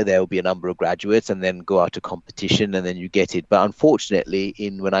every year there will be a number of graduates and then go out to competition and then you get it. But unfortunately,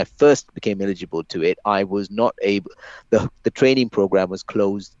 when I first became eligible to it, I was not able, the training program was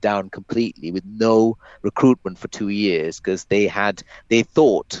closed down completely with no recruitment for 2 years because the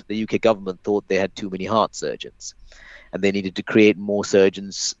UK government thought they had too many heart surgeons and they needed to create more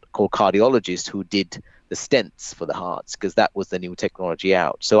surgeons called cardiologists who did the stents for the hearts because that was the new technology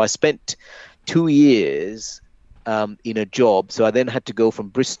out. So I spent 2 years in a job. So I then had to go from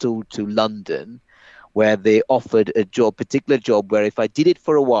Bristol to London, where they offered particular job where if I did it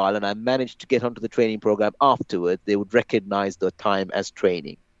for a while and I managed to get onto the training program afterward, they would recognize the time as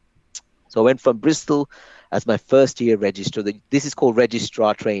training. So I went from Bristol as my first year registrar. This is called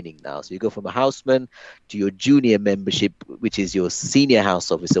registrar training now. So you go from a houseman to your junior membership, which is your senior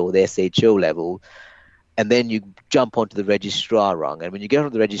house officer or the SHO level. And then you jump onto the registrar rung. And when you get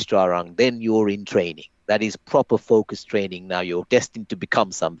onto the registrar rung, then you're in training. That is proper focus training. Now you're destined to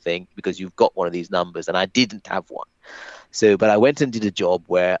become something because you've got one of these numbers. And I didn't have one. But I went and did a job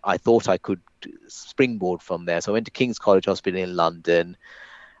where I thought I could springboard from there. So I went to King's College Hospital in London,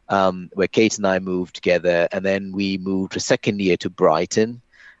 where Kate and I moved together. And then we moved a second year to Brighton,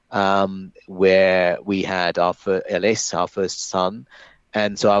 where we had our first son.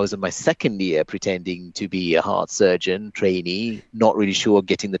 And so I was in my second year pretending to be a heart surgeon trainee, not really sure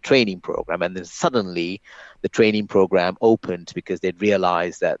getting the training program. And then suddenly the training program opened because they'd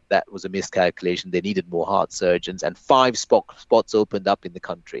realized that that was a miscalculation. They needed more heart surgeons and 5 spots opened up in the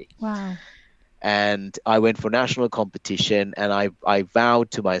country. Wow. And I went for national competition and I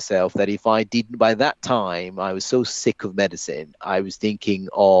vowed to myself that if I didn't, by that time, I was so sick of medicine. I was thinking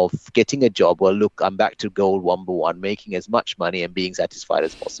of getting a job. Well, look, I'm back to goal number one, making as much money and being satisfied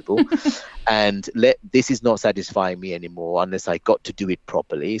as possible. And this is not satisfying me anymore unless I got to do it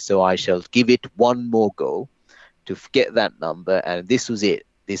properly. So I shall give it one more go to get that number. And this was it,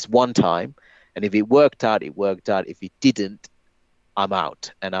 this one time. And if it worked out, it worked out. If it didn't, I'm out.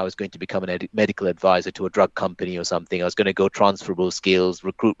 And I was going to become a medical advisor to a drug company or something. I was going to go transferable skills,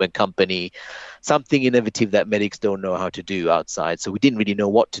 recruitment company, something innovative that medics don't know how to do outside. So we didn't really know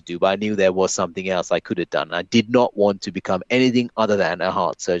what to do, but I knew there was something else I could have done. I did not want to become anything other than a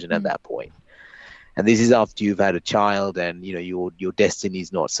heart surgeon at that point. And this is after you've had a child and your destiny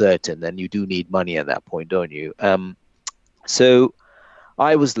is not certain and you do need money at that point, don't you? So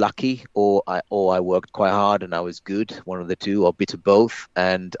I was lucky, or I worked quite hard and I was good, one of the two, or a bit of both.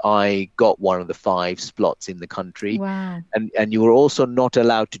 And I got one of the 5 slots in the country. Wow. And you were also not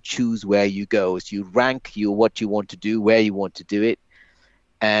allowed to choose where you go. So you rank what you want to do, where you want to do it.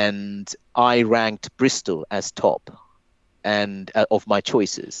 And I ranked Bristol as top and of my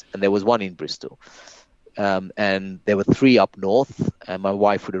choices. And there was one in Bristol. And there were 3 up north, and my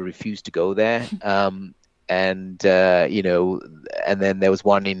wife would have refused to go there. And then there was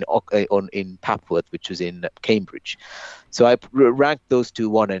one in Papworth, which was in Cambridge. So I ranked those 2,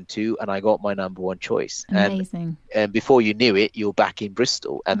 1 and 2, and I got my number 1 choice. Amazing. And before you knew it, you're back in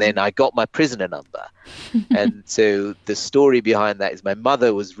Bristol. And then I got my prisoner number. And so the story behind that is my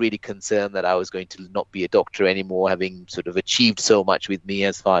mother was really concerned that I was going to not be a doctor anymore, having sort of achieved so much with me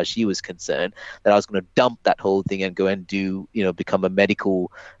as far as she was concerned, that I was going to dump that whole thing and go and become a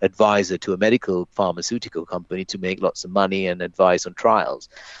medical advisor to a medical pharmaceutical company to make lots of money and advise on trials.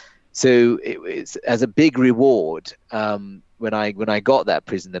 So it was as a big reward. When I got that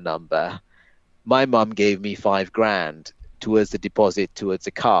prisoner number, my mum gave me $5,000 towards the deposit towards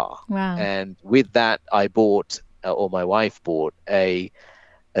a car. Wow. And with that, I bought or my wife bought a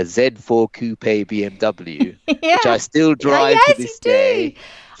Z4 Coupe BMW, which Yeah. I still drive to Yes, you this do. day,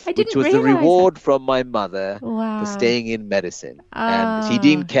 I which didn't was the realize that. reward from my mother for Wow. staying in medicine. And she Ah,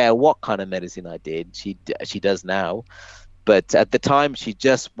 didn't care what kind of medicine I did. She does now, but at the time she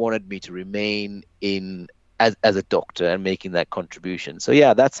just wanted me to remain in as a doctor and making that contribution. So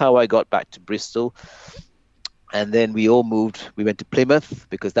yeah, that's how I got back to Bristol. And then we all moved. We went to Plymouth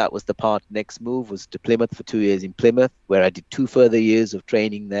because that was the part. Next move was to Plymouth for 2 years in Plymouth, where I did 2 further years of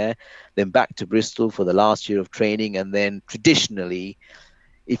training there. Then back to Bristol for the last year of training. And then traditionally,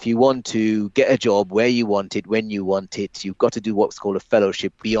 if you want to get a job where you want it, when you want it, you've got to do what's called a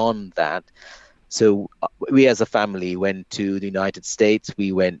fellowship beyond that. So we as a family went to the United States.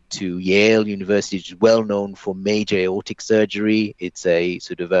 We went to Yale University, which is well known for major aortic surgery. It's a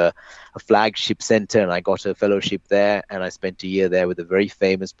sort of a flagship center, and I got a fellowship there. And I spent a year there with a very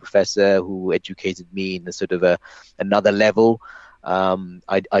famous professor who educated me in a sort of another level.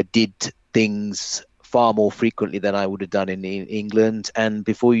 I did things far more frequently than I would have done in England. And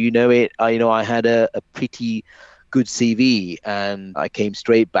before you know it, I had a pretty good CV, and I came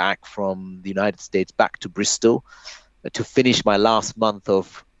straight back from the United States back to Bristol to finish my last month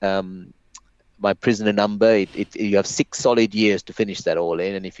of my prisoner number. You have 6 solid years to finish that all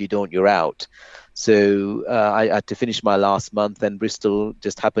in, and if you don't, you're out. So I had to finish my last month, and Bristol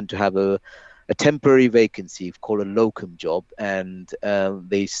just happened to have a temporary vacancy called a locum job, and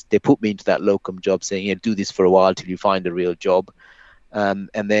they put me into that locum job, saying, "Yeah, do this for a while till you find a real job."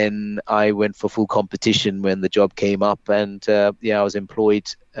 And then I went for full competition when the job came up, and I was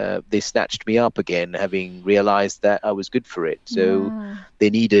employed. They snatched me up again, having realized that I was good for it. So wow. they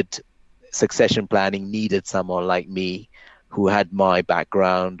needed succession planning, needed someone like me who had my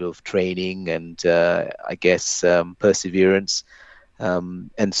background of training and I guess perseverance.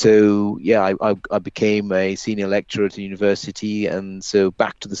 And so, I became a senior lecturer at the university, and so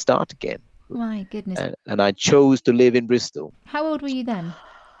back to the start again. My goodness. And I chose to live in Bristol. How old were you then?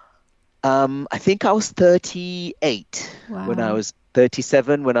 I think I was 38 when I Wow. was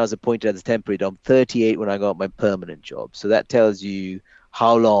 37 when I was appointed as a temporary job, 38 when I got my permanent job. So that tells you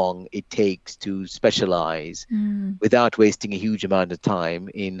how long it takes to specialize Mm. without wasting a huge amount of time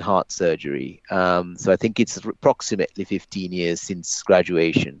in heart surgery. So I think it's approximately 15 years since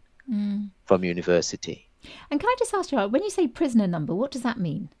graduation from university. And can I just ask you, when you say prisoner number, what does that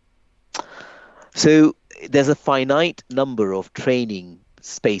mean? So there's a finite number of training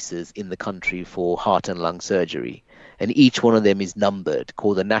spaces in the country for heart and lung surgery, and each one of them is numbered,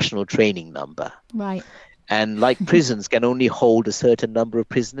 called the national training number. Right. And like prisons can only hold a certain number of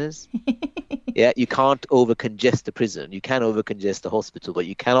prisoners. Yeah, you can't overcongest a prison. You can overcongest a hospital, but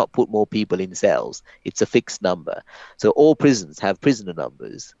you cannot put more people in cells. It's a fixed number. So all prisons have prisoner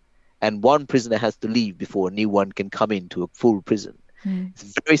numbers, and one prisoner has to leave before a new one can come into a full prison.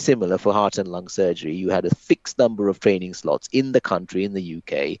 It's very similar for heart and lung surgery. You had a fixed number of training slots in the country, in the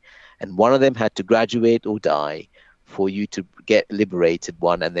UK, and one of them had to graduate or die for you to get liberated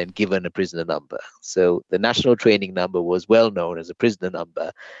one and then given a prisoner number. So the national training number was well known as a prisoner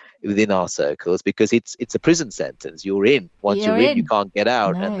number within our circles because it's a prison sentence. You're in. Once You're you're in, you in. can't get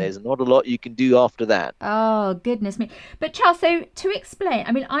out, and No. there's not a lot you can do after that. Oh, goodness me. But Charles, so to explain,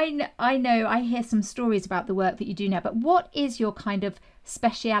 I mean, I know, I hear some stories about the work that you do now, but what is your kind of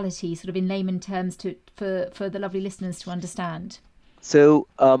speciality, sort of in layman terms, for the lovely listeners to understand? So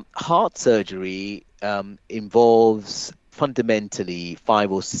heart surgery involves fundamentally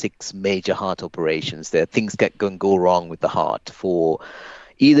 5 or 6 major heart operations. There are things that can go wrong with the heart for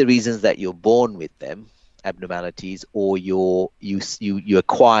either reasons that you're born with them, abnormalities, or you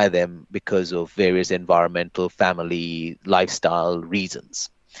acquire them because of various environmental, family, lifestyle reasons.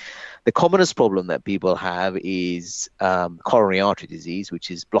 The commonest problem that people have is coronary artery disease, which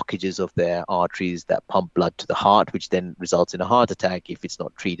is blockages of their arteries that pump blood to the heart, which then results in a heart attack if it's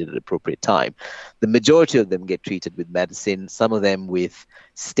not treated at an appropriate time. The majority of them get treated with medicine, some of them with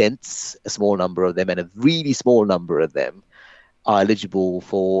stents, a small number of them, and a really small number of them are eligible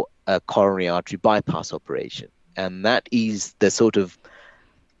for a coronary artery bypass operation. And that is the sort of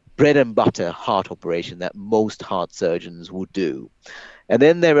bread and butter heart operation that most heart surgeons would do. And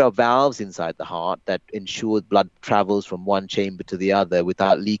then there are valves inside the heart that ensure blood travels from one chamber to the other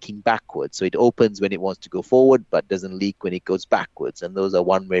without leaking backwards. So it opens when it wants to go forward, but doesn't leak when it goes backwards. And those are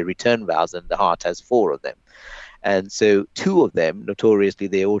one-way return valves, and the heart has 4 of them. And so 2 of them, notoriously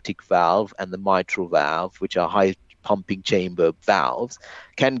the aortic valve and the mitral valve, which are high pumping chamber valves,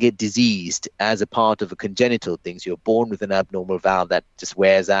 can get diseased as a part of a congenital thing. So you're born with an abnormal valve that just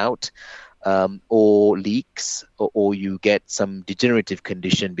wears out. or leaks, or you get some degenerative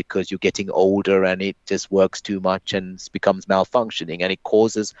condition because you're getting older and it just works too much and becomes malfunctioning and it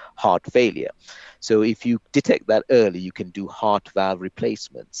causes heart failure. So if you detect that early, you can do heart valve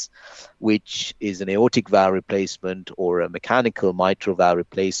replacements, which is an aortic valve replacement or a mechanical mitral valve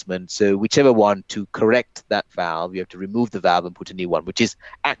replacement. So whichever one, to correct that valve, you have to remove the valve and put a new one, which is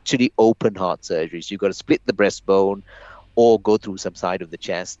actually open heart surgery. So you've got to split the breastbone or go through some side of the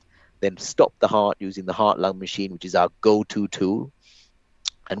chest, then stop the heart using the heart-lung machine, which is our go-to tool.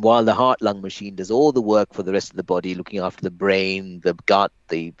 And while the heart-lung machine does all the work for the rest of the body, looking after the brain, the gut,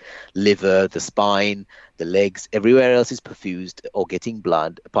 the liver, the spine, the legs, everywhere else is perfused or getting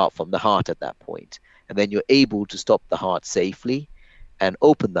blood apart from the heart at that point. And then you're able to stop the heart safely and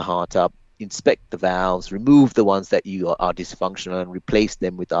open the heart up, inspect the valves, remove the ones that you are dysfunctional and replace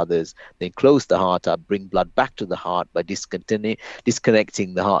them with others, then close the heart up, bring blood back to the heart by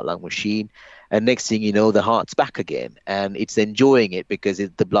disconnecting the heart-lung machine. And next thing you know, the heart's back again and it's enjoying it because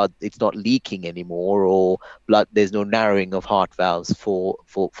the blood, it's not leaking anymore, or blood, there's no narrowing of heart valves for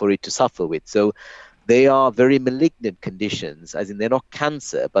it to suffer with. So they are very malignant conditions, as in they're not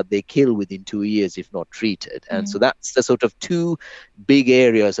cancer, but they kill within 2 years if not treated. And so that's the sort of two big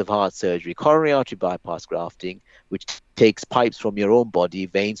areas of heart surgery: coronary artery bypass grafting, which takes pipes from your own body,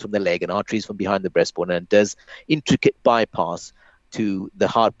 veins from the leg and arteries from behind the breastbone, and does intricate bypass to the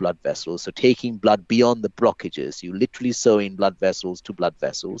heart blood vessels. So taking blood beyond the blockages, you literally sew in blood vessels to blood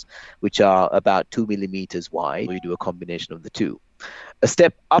vessels, which are about 2 millimeters wide. You do a combination of the two. A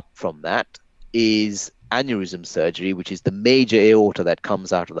step up from that is aneurysm surgery, which is the major aorta that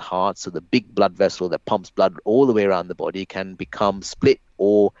comes out of the heart. So the big blood vessel that pumps blood all the way around the body can become split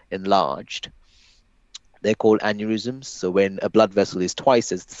or enlarged. They're called aneurysms. So when a blood vessel is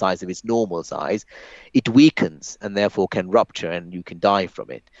twice as the size of its normal size, it weakens and therefore can rupture and you can die from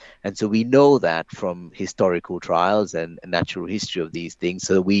it. And so we know that from historical trials and natural history of these things.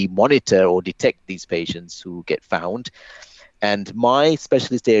 So we monitor or detect these patients who get found. And my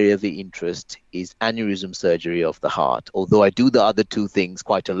specialist area of interest is aneurysm surgery of the heart. Although I do the other two things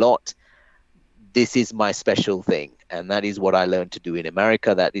quite a lot, this is my special thing. And that is what I learned to do in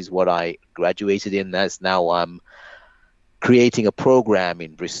America. That is what I graduated in. That's now I'm creating a program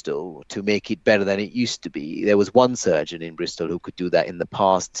in Bristol to make it better than it used to be. There was one surgeon in Bristol who could do that in the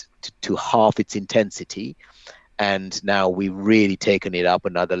past to half its intensity. And now we've really taken it up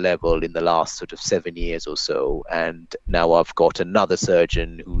another level in the last sort of 7 years or so. And now I've got another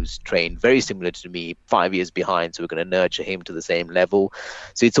surgeon who's trained very similar to me, 5 years behind. So we're going to nurture him to the same level.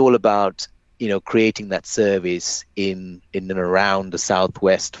 So it's all about, creating that service in and around the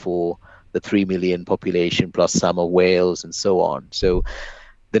southwest for the 3 million population plus some of Wales and so on. So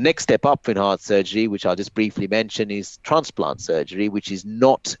the next step up in heart surgery, which I'll just briefly mention, is transplant surgery, which is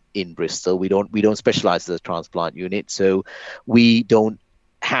not in Bristol. We don't specialize as a transplant unit, so we don't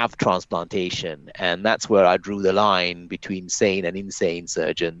have transplantation, and that's where I drew the line between sane and insane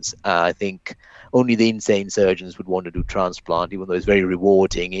surgeons. I think only the insane surgeons would want to do transplant, even though it's very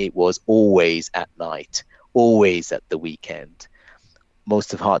rewarding. It was always at night, always at the weekend.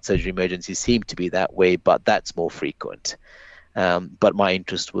 Most of heart surgery emergencies seem to be that way, but that's more frequent. But my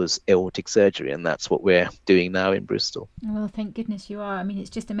interest was aortic surgery, and that's what we're doing now in Bristol. Well, thank goodness you are. I mean, it's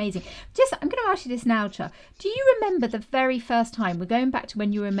just amazing. I'm going to ask you this now, Cha. Do you remember the very first time, we're going back to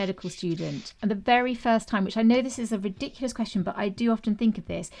when you were a medical student, and the very first time, which I know this is a ridiculous question, but I do often think of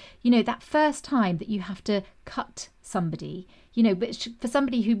this, that first time that you have to cut somebody, but for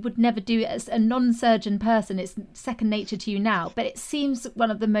somebody who would never do it as a non-surgeon person, it's second nature to you now, but it seems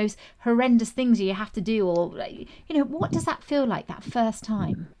one of the most horrendous things you have to do, or, what does that feel like, that first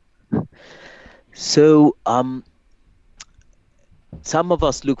time? So, some of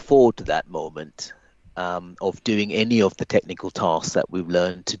us look forward to that moment of doing any of the technical tasks that we've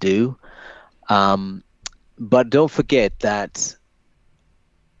learned to do. But don't forget that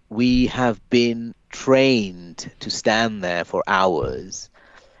we have been trained to stand there for hours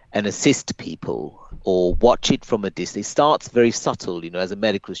and assist people or watch it from a distance. It starts very subtle, as a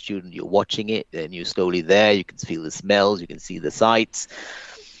medical student, you're watching it and you're slowly there, you can feel the smells, you can see the sights,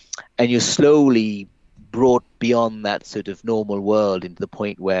 and you're slowly brought beyond that sort of normal world into the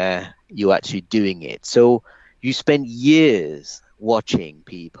point where you're actually doing it. So you spend years watching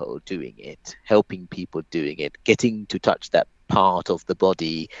people doing it, helping people doing it, getting to touch that part of the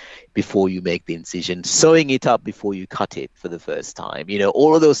body before you make the incision, sewing it up before you cut it for the first time.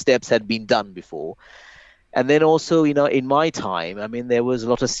 All of those steps had been done before. And then also, in my time, there was a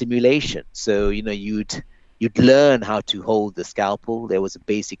lot of simulation. So, you'd learn how to hold the scalpel. There was a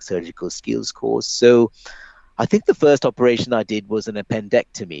basic surgical skills course. So I think the first operation I did was an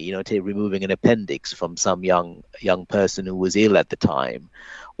appendectomy, removing an appendix from some young person who was ill at the time,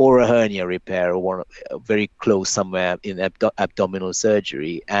 or a hernia repair, or very close somewhere in abdominal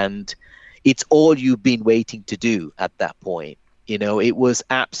surgery. And it's all you've been waiting to do at that point. It was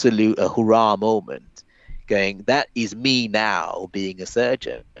absolute a hurrah moment, going, that is me now being a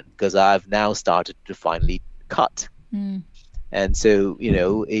surgeon, because I've now started to finally cut. Mm. And so,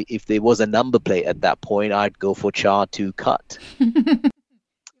 if there was a number plate at that point, I'd go for char to cut.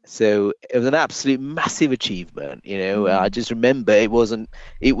 So it was an absolute massive achievement. I just remember it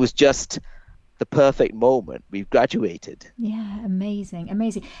was just the perfect moment. We've graduated. Yeah, amazing,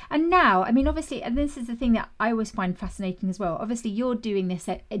 amazing. And now, I mean, obviously, and this is the thing that I always find fascinating as well. Obviously, you're doing this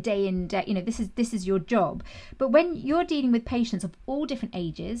a day in, day, this is your job. But when you're dealing with patients of all different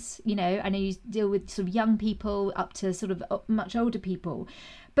ages, I know you deal with sort of young people up to sort of much older people,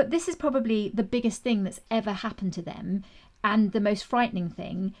 but this is probably the biggest thing that's ever happened to them and the most frightening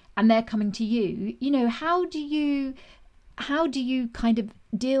thing, and they're coming to you. How do you kind of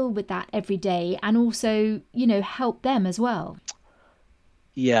deal with that every day and also, help them as well?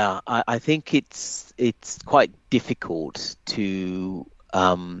 Yeah, I think it's quite difficult to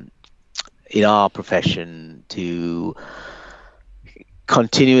in our profession to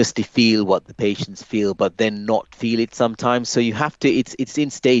continuously feel what the patients feel, but then not feel it sometimes. So you have to. It's in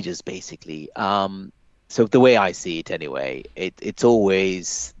stages basically. So the way I see it anyway, it's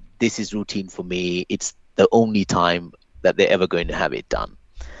always, this is routine for me. It's the only time that they're ever going to have it done.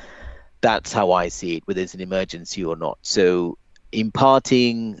 That's how I see it, whether it's an emergency or not. So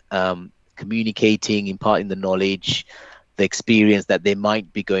imparting, communicating, imparting the knowledge, the experience that they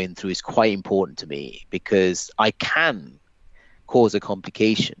might be going through is quite important to me, because I can cause a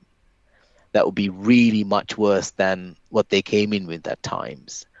complication that would be really much worse than what they came in with at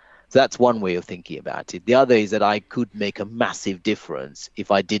times. So that's one way of thinking about it. The other is that I could make a massive difference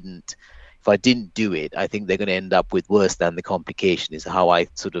if I didn't do it. I think they're going to end up with worse than the complication, is how I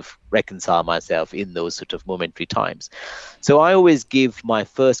sort of reconcile myself in those sort of momentary times. So I always give my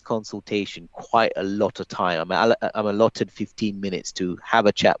first consultation quite a lot of time. I'm allotted 15 minutes to have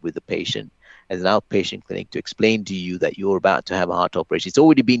a chat with the patient as an outpatient clinic, to explain to you that you're about to have a heart operation. It's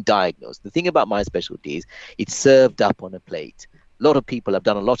already been diagnosed. The thing about my specialty is it's served up on a plate. A lot of people have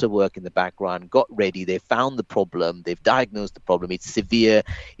done a lot of work in the background, got ready, they found the problem, they've diagnosed the problem, it's severe,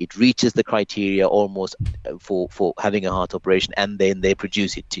 it reaches the criteria almost for having a heart operation, and then they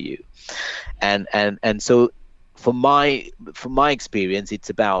produce it to you. And so from my experience, it's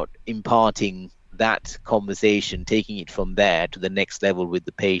about imparting that conversation, taking it from there to the next level with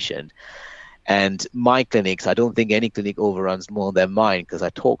the patient. And my clinics, I don't think any clinic overruns more than mine, because I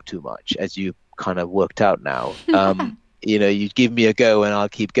talk too much, as you kind of worked out now. You give me a go and I'll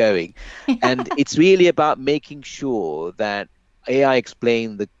keep going. And it's really about making sure that I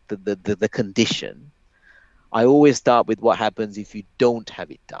explain the condition. I always start with what happens if you don't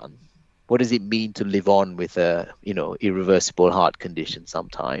have it done. What does it mean to live on with a, irreversible heart condition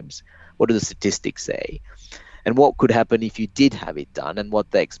sometimes? What do the statistics say? And what could happen if you did have it done, and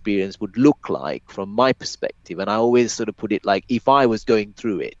what the experience would look like from my perspective. And I always sort of put it like, if I was going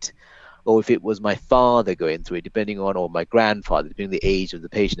through it, or if it was my father going through it, depending on, or my grandfather, depending on the age of the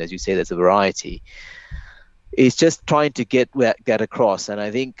patient. As you say, there's a variety. It's just trying to get across. And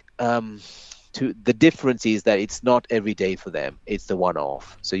I think the difference is that it's not every day for them. It's the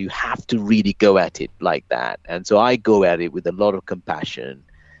one-off. So you have to really go at it like that. And so I go at it with a lot of compassion.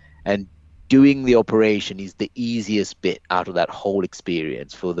 And doing the operation is the easiest bit out of that whole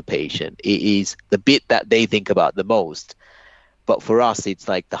experience for the patient. It is the bit that they think about the most. But for us, it's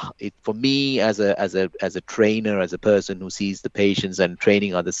like for me as a trainer, as a person who sees the patients and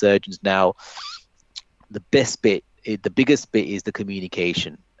training other surgeons now, the biggest bit is the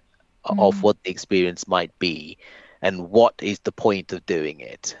communication of what the experience might be, and what is the point of doing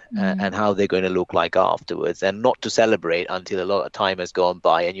it, and how they're going to look like afterwards, and not to celebrate until a lot of time has gone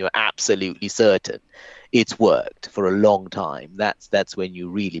by and you're absolutely certain it's worked for a long time. That's when you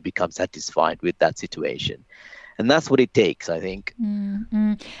really become satisfied with that situation. And that's what it takes, I think.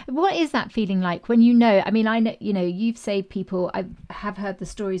 What is that feeling like when I mean, I know, you've saved people. I have heard the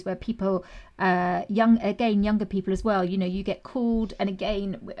stories where people, younger people as well, you get called. And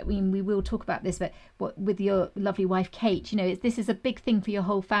again, I mean, we will talk about this, but with your lovely wife, Kate, this is a big thing for your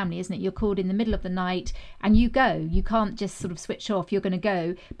whole family, isn't it? You're called in the middle of the night and you go. You can't just sort of switch off. You're going to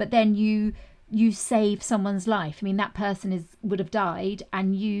go. But then you save someone's life. I mean, that person would have died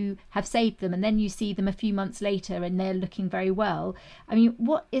and you have saved them, and then you see them a few months later and they're looking very well. I mean,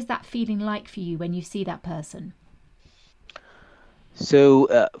 what is that feeling like for you when you see that person?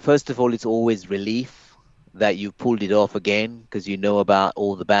 So first of all, it's always relief. that you've pulled it off again because you know about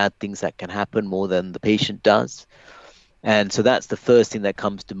all the bad things that can happen more than the patient does. And so that's the first thing that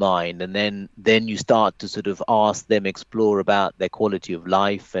comes to mind. And then you start to sort of ask them, explore about their quality of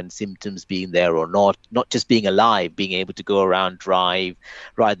life and symptoms being there or not just being alive, being able to go around, drive,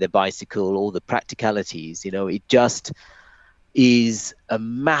 ride their bicycle, all the practicalities. It just is a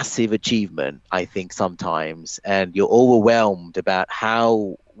massive achievement, I think, sometimes. And you're overwhelmed about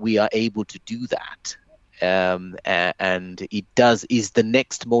how we are able to do that. And it is the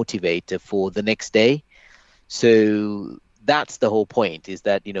next motivator for the next day. So that's the whole point, is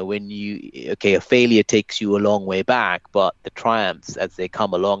that, when a failure takes you a long way back, but the triumphs as they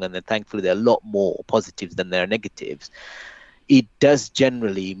come along, and then thankfully there are a lot more positives than there are negatives, it does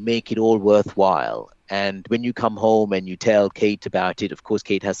generally make it all worthwhile. And when you come home and you tell Kate about it, of course,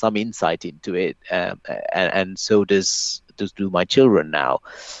 Kate has some insight into it, and so do my children now.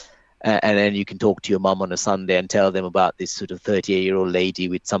 And then you can talk to your mum on a Sunday and tell them about this sort of 38-year-old lady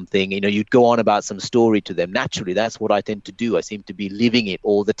with something. You'd go on about some story to them. Naturally, that's what I tend to do. I seem to be living it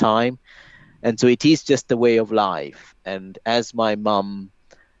all the time. And so it is just a way of life. And as my mum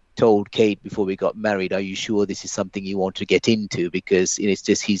told Kate before we got married, are you sure this is something you want to get into? Because it's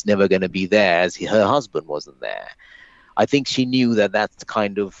just he's never going to be there, as her husband wasn't there. I think she knew that that's the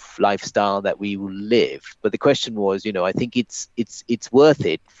kind of lifestyle that we will live. But the question was, I think it's worth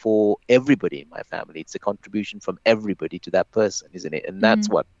it for everybody in my family. It's a contribution from everybody to that person, isn't it? And that's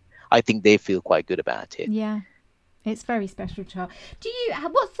what I think they feel quite good about it. Yeah, it's very special, Charles.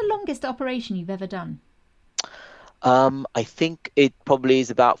 What's the longest operation you've ever done? I think it probably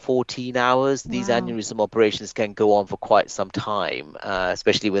is about 14 hours. Wow. These aneurysm operations can go on for quite some time,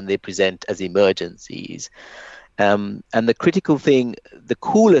 especially when they present as emergencies. And the critical thing, the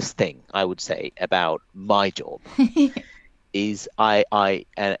coolest thing I would say about my job is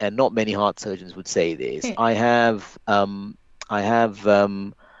and not many heart surgeons would say this. I have a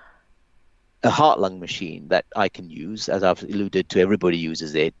heart-lung machine that I can use, as I've alluded to. Everybody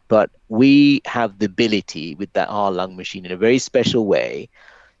uses it, but we have the ability with that heart-lung machine in a very special way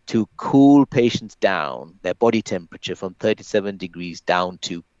to cool patients down, their body temperature from 37 degrees down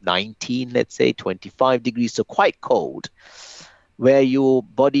to 19, let's say 25 degrees, so quite cold, where your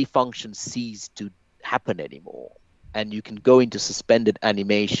body function cease to happen anymore. And you can go into suspended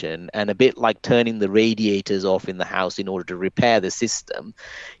animation, and a bit like turning the radiators off in the house in order to repair the system,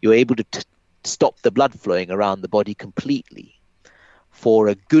 you're able to stop the blood flowing around the body completely for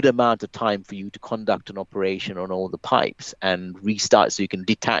a good amount of time for you to conduct an operation on all the pipes and restart. So you can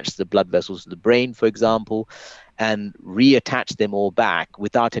detach the blood vessels to the brain, for example, and reattach them all back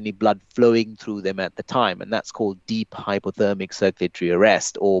without any blood flowing through them at the time. And that's called deep hypothermic circulatory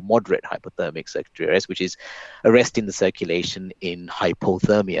arrest, or moderate hypothermic circulatory arrest, which is arresting the circulation in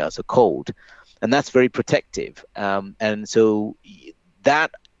hypothermia, so cold. And that's very protective. And so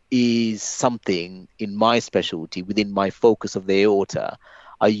that is something in my specialty, within my focus of the aorta,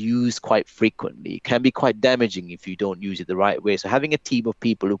 I use quite frequently. It can be quite damaging if you don't use it the right way. So having a team of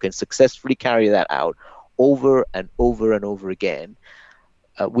people who can successfully carry that out over and over and over again,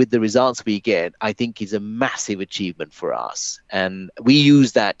 with the results we get, I think is a massive achievement for us. And we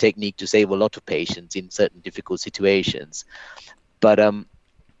use that technique to save a lot of patients in certain difficult situations. But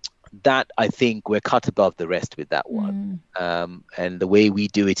that, I think, we're cut above the rest with that one. And the way we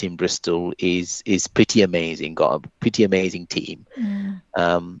do it in Bristol is pretty amazing. Got a pretty amazing team.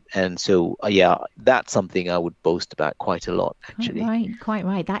 And so, yeah, that's something I would boast about quite a lot, actually. Quite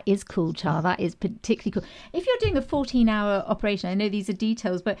right. That is cool, Charles. That is particularly cool. If you're doing a 14-hour operation, I know these are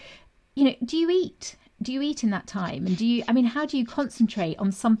details, but, do you eat? Do you eat in that time? And how do you concentrate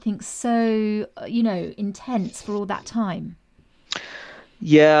on something so, intense for all that time?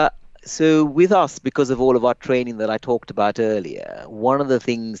 Yeah. So with us, because of all of our training that I talked about earlier, one of the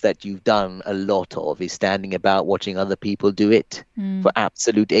things that you've done a lot of is standing about watching other people do it for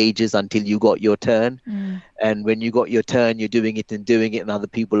absolute ages until you got your turn. And when you got your turn, you're doing it, and other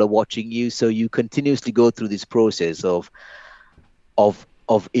people are watching you. So you continuously go through this process of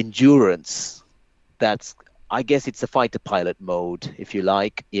endurance. That's, I guess it's a fighter pilot mode, if you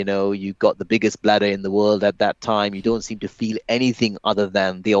like. You've got the biggest bladder in the world at that time. You don't seem to feel anything other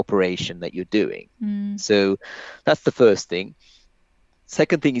than the operation that you're doing. So that's the first thing.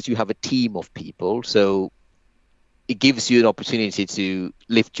 Second thing is you have a team of people. So it gives you an opportunity to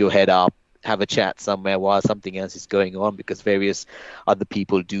lift your head up, have a chat somewhere while something else is going on, because various other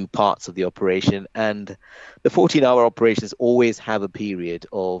people do parts of the operation. And the 14-hour operations always have a period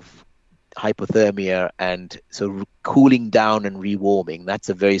of hypothermia, and so cooling down and rewarming, that's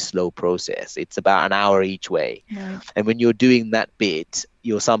a very slow process. It's about an hour each way. Right. And when you're doing that bit,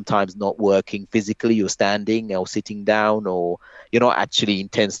 you're sometimes not working physically, you're standing or sitting down, or you're not actually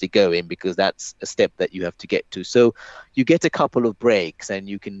intensely going, because that's a step that you have to get to. So you get a couple of breaks and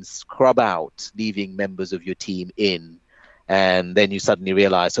you can scrub out, leaving members of your team in. And then you suddenly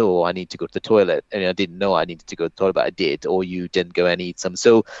realize, oh, I need to go to the toilet. And I didn't know I needed to go to the toilet, but I did. Or you didn't go and eat some.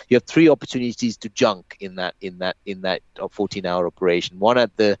 So you have 3 opportunities to junk in that 14-hour operation. One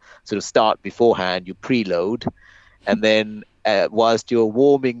at the sort of start beforehand, you preload, and then whilst you're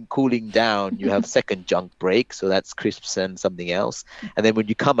cooling down, you have second junk break. So that's crisps and something else. And then when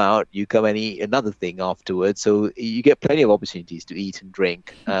you come out, you go and eat another thing afterwards. So you get plenty of opportunities to eat and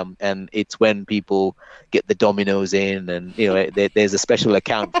drink. And it's when people get the dominoes in, and there's a special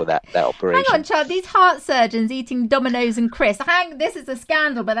account for that operation. Hang on, Chad. These heart surgeons eating dominoes and crisps. This is a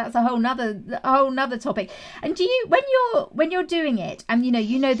scandal, but that's a whole nother topic. And do you, when you're doing it, and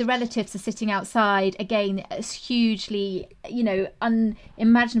the relatives are sitting outside again, it's hugely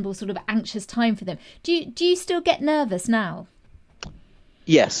unimaginable sort of anxious time for them. Do you still get nervous now?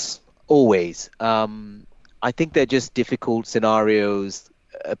 Yes, always. I think they're just difficult scenarios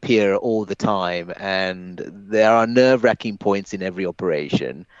appear all the time, and there are nerve-wracking points in every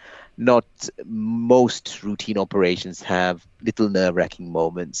operation. Not most routine operations have little nerve-wracking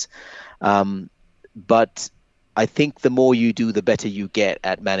moments, but I think the more you do, the better you get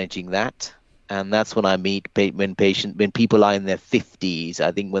at managing that. And that's when I meet when people are in their 50s,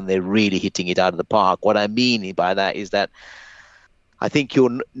 I think when they're really hitting it out of the park. What I mean by that is that I think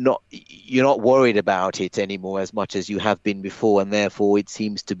you're not worried about it anymore as much as you have been before, and therefore it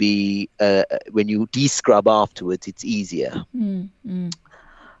seems to be when you de-scrub afterwards, it's easier.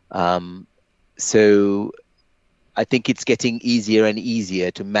 So I think it's getting easier and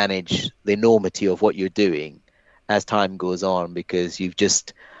easier to manage the enormity of what you're doing as time goes on, because you've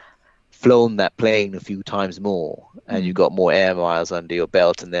just flown that plane a few times more, and you've got more air miles under your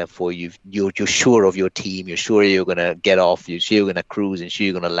belt, and therefore you're sure of your team, you're sure you're going to get off, you're sure you're going to cruise, and sure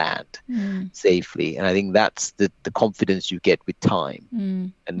you're going to land safely. And I think that's the confidence you get with time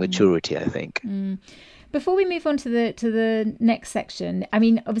and maturity, I think. Before we move on to the next section, I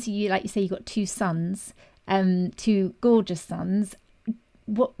mean, obviously, like you say, you've got 2 sons, 2 gorgeous sons.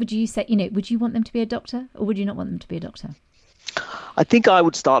 What would you say, would you want them to be a doctor, or would you not want them to be a doctor? I think I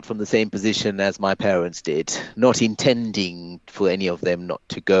would start from the same position as my parents did, not intending for any of them not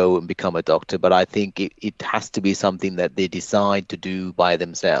to go and become a doctor, but I think it has to be something that they decide to do by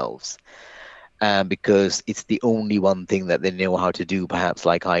themselves, because it's the only one thing that they know how to do, perhaps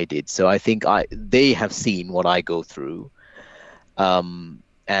like I did. So I think they have seen what I go through, and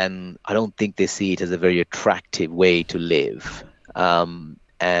I don't think they see it as a very attractive way to live.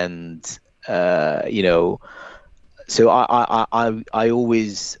 So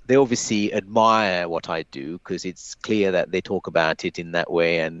they obviously admire what I do, because it's clear that they talk about it in that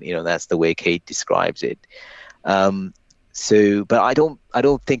way, and that's the way Kate describes it. But I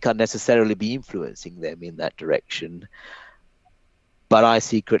don't think I'd necessarily be influencing them in that direction. But I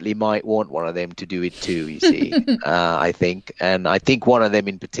secretly might want one of them to do it too, you see. I think one of them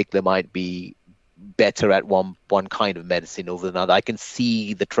in particular might be better at one kind of medicine over another. I can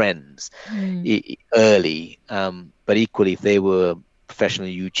see the trends early, but equally, if they were professional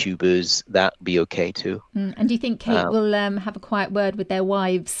YouTubers, that'd be okay too. And do you think Kate will have a quiet word with their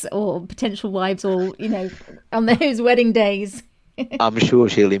wives or potential wives, or on those wedding days? I'm sure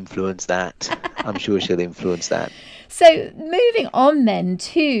she'll influence that. So moving on then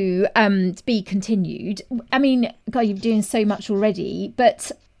to be continued. I mean, God, you're doing so much already,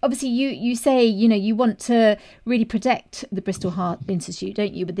 but obviously you say, you want to really protect the Bristol Heart Institute,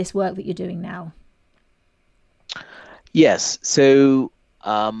 don't you, with this work that you're doing now? Yes. So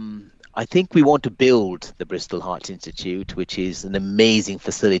I think we want to build the Bristol Heart Institute, which is an amazing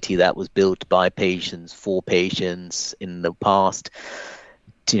facility that was built by patients for patients in the past.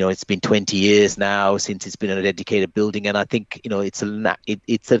 It's been 20 years now since it's been a dedicated building, and I think it's a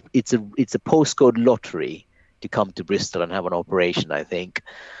postcode lottery to come to Bristol and have an operation, I think,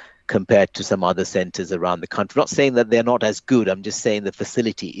 compared to some other centres around the country. Not saying that they're not as good, I'm just saying the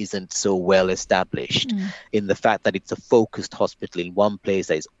facility isn't so well established in the fact that it's a focused hospital in one place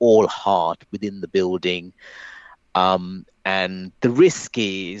that is all heart within the building. And the risk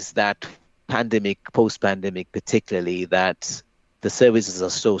is that post-pandemic particularly, that the services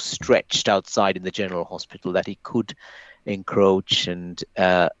are so stretched outside in the general hospital that it could encroach and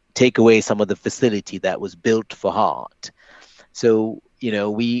take away some of the facility that was built for heart. So,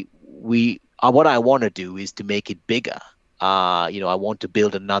 what I want to do is to make it bigger. I want to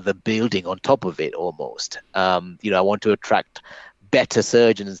build another building on top of it almost. I want to attract better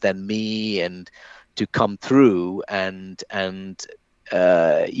surgeons than me and to come through and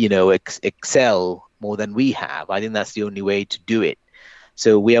excel more than we have. I think that's the only way to do it.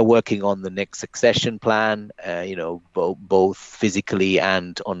 So we are working on the next succession plan, both physically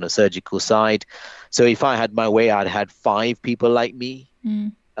and on the surgical side. So if I had my way, I'd had 5 people like me.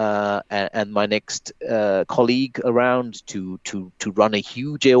 And my next colleague around to run a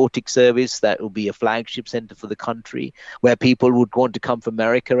huge aortic service that will be a flagship center for the country, where people would want to come from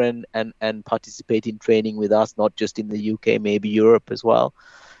America and participate in training with us, not just in the UK, maybe Europe as well.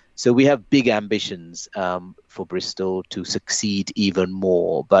 So we have big ambitions for Bristol to succeed even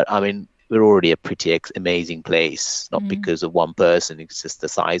more. But I mean, we're already a pretty amazing place, not because of one person. It's just the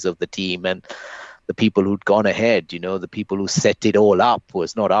size of the team and the people who'd gone ahead, the people who set it all up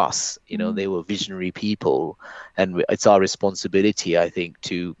was not us. They were visionary people. And it's our responsibility, I think,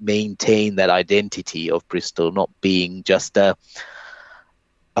 to maintain that identity of Bristol, not being just a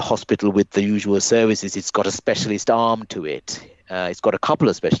hospital with the usual services. It's got a specialist arm to it. It's got a couple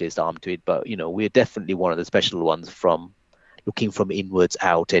of specialist arms to it, but, we're definitely one of the special ones from looking from inwards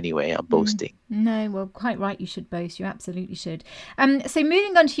out anyway. I'm boasting. No, well, quite right. You should boast. You absolutely should. So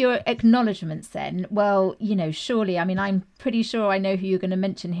moving on to your acknowledgements then, well, surely, I mean, I'm pretty sure I know who you're going to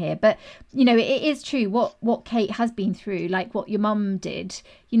mention here, but, it is true what Kate has been through, like what your mum did,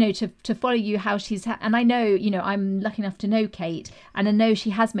 to follow you, how she's, and I know, I'm lucky enough to know Kate, and I know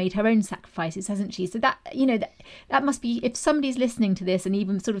she has made her own sacrifices, hasn't she? So that, that must be, if somebody's listening to this and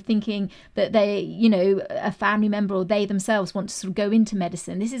even sort of thinking that they, a family member or they themselves want to sort of go into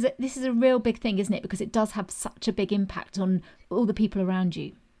medicine, this is a real big thing, isn't it? Because it does have such a big impact on all the people around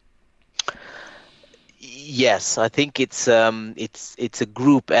you. Yes, I think it's a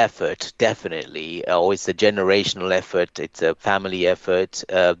group effort, definitely, or it's a generational effort. It's a family effort.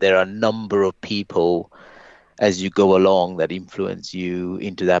 There are a number of people as you go along that influence you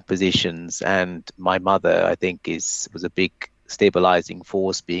into that positions. And my mother, I think, was a big stabilizing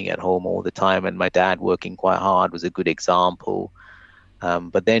force, being at home all the time, and my dad working quite hard was a good example.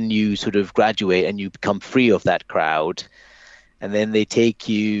 But then you sort of graduate and you become free of that crowd, and then they take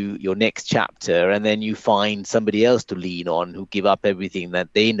you your next chapter, and then you find somebody else to lean on who give up everything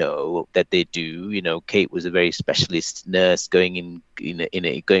that they know that they do. Kate was a very specialist nurse going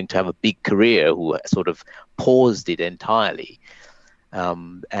going to have a big career, who sort of paused it entirely.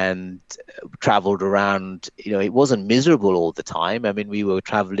 And traveled around. It wasn't miserable all the time. I mean, we were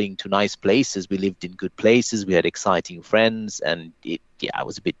traveling to nice places. We lived in good places. We had exciting friends, and it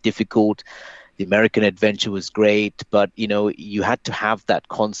was a bit difficult. The American adventure was great, but you had to have that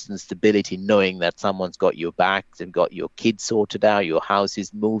constant stability, knowing that someone's got your back and got your kids sorted out, your house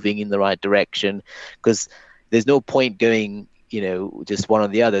is moving in the right direction, because there's no point going just one or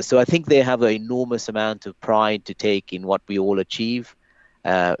the other. So I think they have an enormous amount of pride to take in what we all achieve.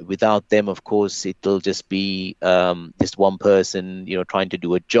 Without them, of course, it'll just be just one person, trying to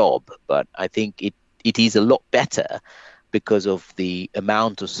do a job. But I think it is a lot better because of the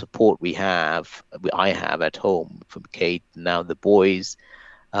amount of support I have at home from Kate. Now the boys,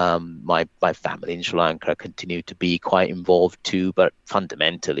 my family in Sri Lanka continue to be quite involved too, but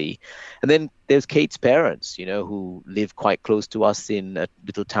fundamentally. And then there's Kate's parents, who live quite close to us in a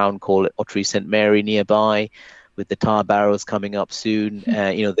little town called Ottery St. Mary nearby, with the tar barrels coming up soon.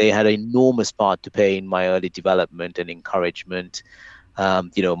 They had an enormous part to play in my early development and encouragement.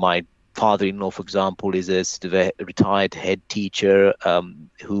 My father-in-law, for example, is a sort of a retired head teacher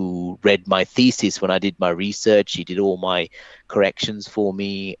who read my thesis when I did my research. He did all my corrections for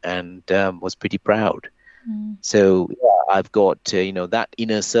me and was pretty proud. So I've got that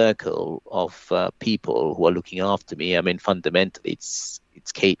inner circle of people who are looking after me. I mean, fundamentally, it's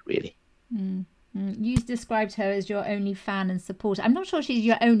Kate, really. You described her as your only fan and supporter. I'm not sure she's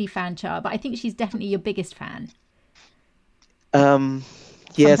your only fan, Char, but I think she's definitely your biggest fan.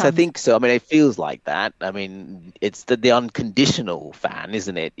 Yes, Sometimes. I think so. I mean, it feels like that. I mean, it's the unconditional fan,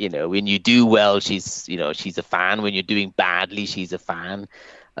 isn't it? When you do well, she's a fan. When you're doing badly, she's a fan.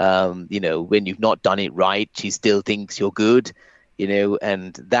 When you've not done it right, she still thinks you're good,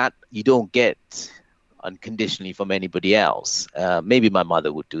 and that you don't get unconditionally from anybody else. Maybe my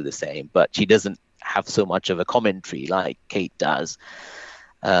mother would do the same, but she doesn't have so much of a commentary like Kate does.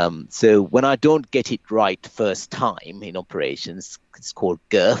 So when I don't get it right first time in operations, it's called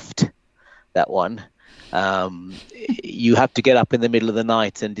GERFT, that one. You have to get up in the middle of the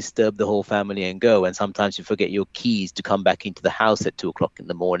night and disturb the whole family and go. And sometimes you forget your keys to come back into the house at 2:00 in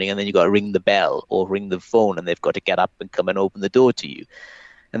the morning. And then you got to ring the bell or ring the phone, and they've got to get up and come and open the door to you.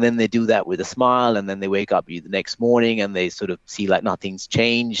 And then they do that with a smile, and then they wake up the next morning and they sort of see like nothing's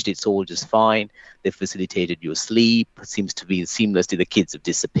changed. It's all just fine. They facilitated your sleep. It seems to be seamlessly. The kids have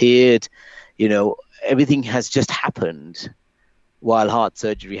disappeared. Everything has just happened while heart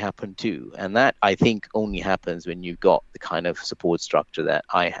surgery happened too. And that, I think, only happens when you've got the kind of support structure that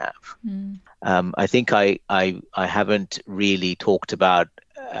I have. I think I haven't really talked about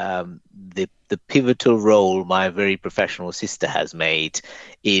the pivotal role my very professional sister has made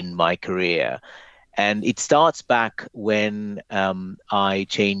in my career. And it starts back when I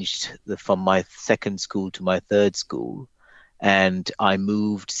changed from my second school to my third school. And I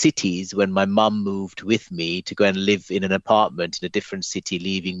moved cities when my mum moved with me to go and live in an apartment in a different city,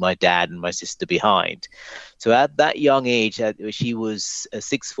 leaving my dad and my sister behind. So at that young age, she was a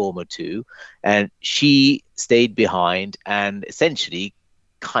sixth former too, and she stayed behind and essentially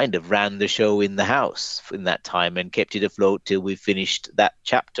kind of ran the show in the house in that time and kept it afloat till we finished that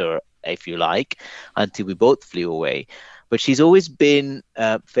chapter, if you like, until we both flew away. But she's always been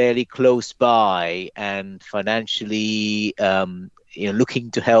fairly close by and financially,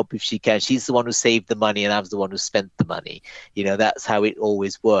 looking to help if she can. She's the one who saved the money and I was the one who spent the money. That's how it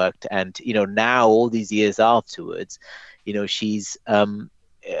always worked. And, now all these years afterwards,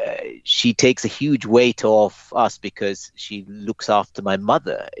 she takes a huge weight off us because she looks after my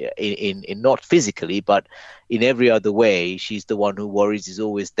mother in not physically, but in every other way. She's the one who worries, is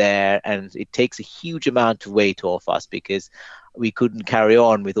always there, and it takes a huge amount of weight off us because we couldn't carry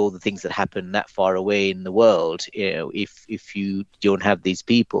on with all the things that happen that far away in the world, if you don't have these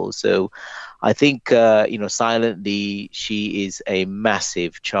people. So I think, silently, she is a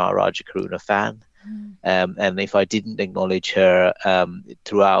massive Rajakaruna fan. And if I didn't acknowledge her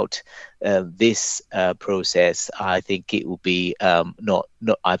throughout this process, I think it would be not.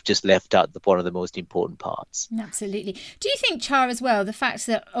 I've just left out one of the most important parts. Absolutely. Do you think, Char, as well, the fact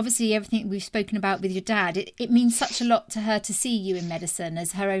that obviously everything we've spoken about with your dad, it means such a lot to her to see you in medicine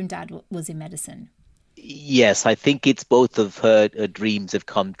as her own dad was in medicine? Yes, I think it's both of her dreams have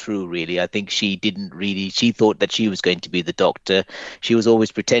come true, really. I think she thought that she was going to be the doctor. She was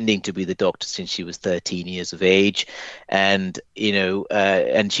always pretending to be the doctor since she was 13 years of age. And,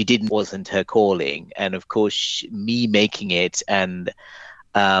 and wasn't her calling. And of course, me making it and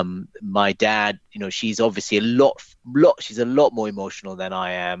my dad, she's obviously she's a lot more emotional than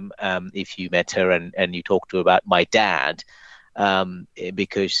I am. If you met her and you talk to her about my dad,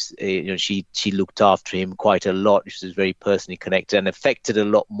 because she looked after him quite a lot. She was very personally connected and affected a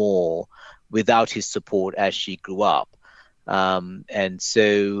lot more without his support as she grew up. And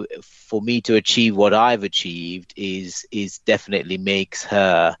so for me to achieve what I've achieved is definitely makes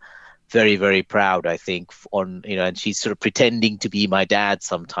her very, very proud, I think, and she's sort of pretending to be my dad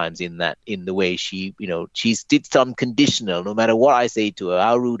sometimes in the way she's did some conditional. No matter what I say to her,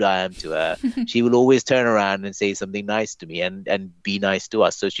 how rude I am to her, she will always turn around and say something nice to me and be nice to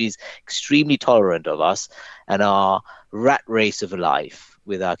us. So she's extremely tolerant of us and our rat race of a life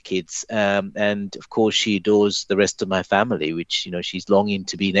with our kids. And of course, she adores the rest of my family, which, she's longing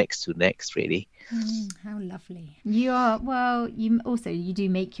to be next, really. How lovely. You are, well, you do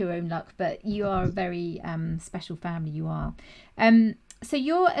make your own luck, but you are a very special family, you are. So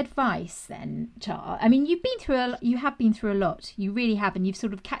your advice then, Char, I mean, you have been through a lot. You really have, and you've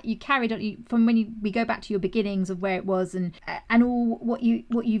sort of you carried on from when we go back to your beginnings of where it was and all what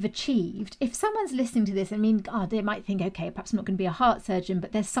you've achieved. If someone's listening to this, I mean, God, they might think, okay, perhaps I'm not going to be a heart surgeon,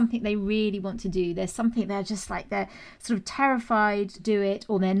 but there's something they really want to do. There's something they're just like they're sort of terrified to do it,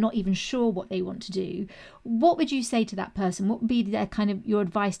 or they're not even sure what they want to do. What would you say to that person? What would be their kind of your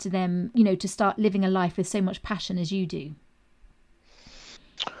advice to them? To start living a life with so much passion as you do.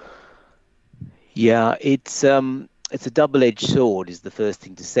 Yeah, it's a double-edged sword is the first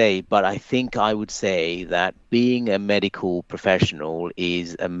thing to say, but I think I would say that being a medical professional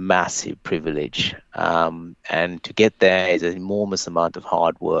is a massive privilege, and to get there is an enormous amount of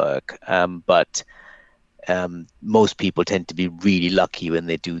hard work, but most people tend to be really lucky when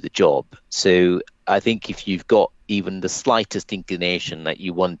they do the job. So I think if you've got even the slightest inclination that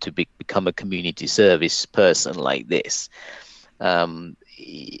you want to become a community service person like this,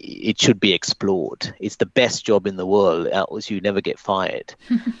 it should be explored. It's the best job in the world, else you never get fired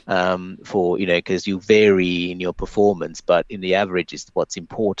because you vary in your performance, but in the average is what's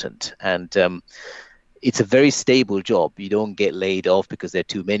important. And it's a very stable job. You don't get laid off because there are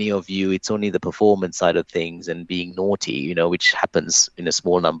too many of you. It's only the performance side of things and being naughty, which happens in a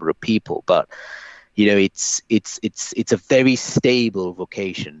small number of people. But it's a very stable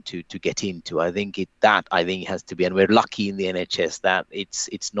vocation to get into. I think has to be, and we're lucky in the NHS that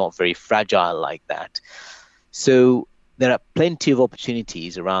it's not very fragile like that. So there are plenty of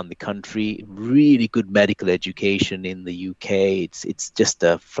opportunities around the country, really good medical education in the UK. It's just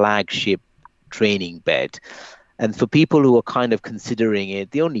a flagship training bed. And for people who are kind of considering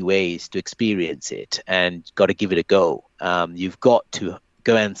it, the only way is to experience it and got to give it a go. You've got to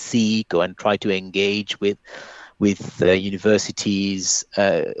go and try to engage with universities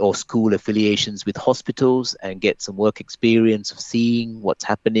or school affiliations with hospitals and get some work experience of seeing what's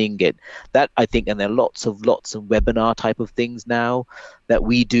happening. Get that, I think, and there are lots of webinar type of things now that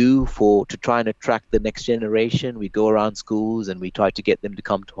we do to try and attract the next generation. We go around schools and we try to get them to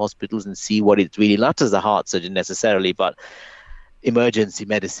come to hospitals and see what it's really, not as a heart surgeon necessarily, but emergency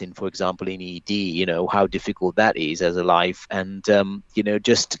medicine, for example, in ED, how difficult that is as a life, and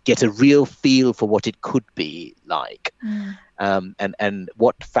just get a real feel for what it could be like. And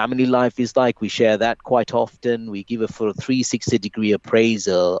what family life is like. We share that quite often. We give a full 360-degree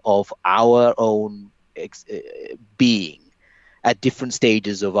appraisal of our own being at different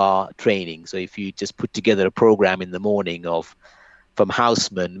stages of our training. So if you just put together a program in the morning from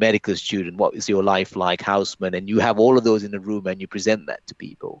houseman, medical student, what is your life like, houseman, and you have all of those in a room and you present that to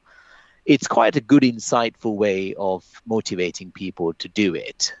people, it's quite a good, insightful way of motivating people to do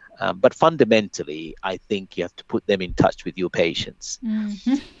it. But fundamentally, I think you have to put them in touch with your patients,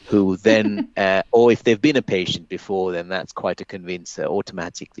 who then, or if they've been a patient before, then that's quite a convincer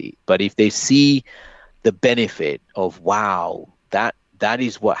automatically. But if they see the benefit of, wow, that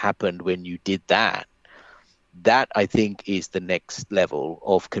is what happened when you did that, that I think is the next level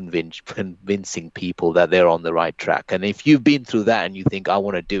of convincing people that they're on the right track. And if you've been through that and you think, I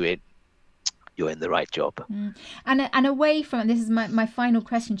want to do it, you're in the right job. And away from, this is my final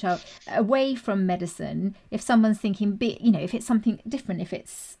question, Charles, away from medicine, if someone's thinking, if it's something different, if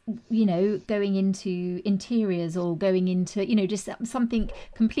it's, going into interiors or going into, just something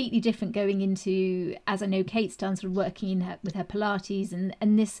completely different, going into, as I know Kate's done, sort of working with her Pilates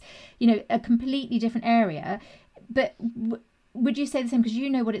and this, a completely different area. But would you say the same, because you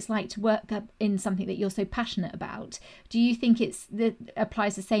know what it's like to work up in something that you're so passionate about? Do you think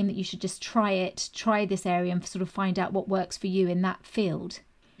applies the same, that you should just try this area and sort of find out what works for you in that field?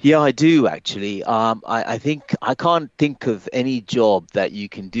 Yeah, I do actually. I think I can't think of any job that you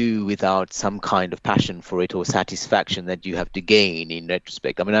can do without some kind of passion for it or satisfaction that you have to gain in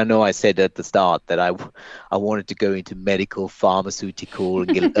retrospect. I mean, I know I said at the start that I wanted to go into medical, pharmaceutical,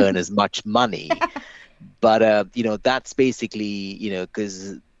 and earn as much money. But, that's basically,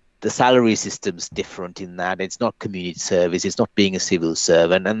 because the salary system's different in that it's not community service, it's not being a civil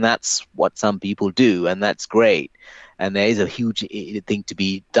servant. And that's what some people do. And that's great. And there is a huge thing to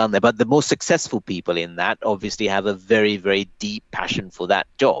be done there. But the most successful people in that obviously have a very, very deep passion for that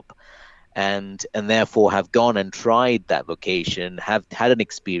job. And therefore have gone and tried that vocation, have had an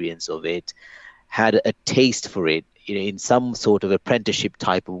experience of it, had a taste for it, in some sort of apprenticeship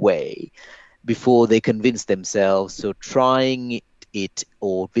type of way, before they convince themselves. So trying it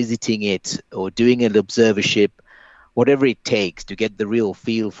or visiting it or doing an observership, whatever it takes to get the real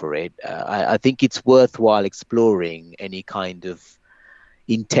feel for it, I think it's worthwhile exploring any kind of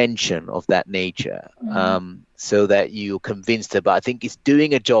intention of that nature, so that you're convinced about. I think it's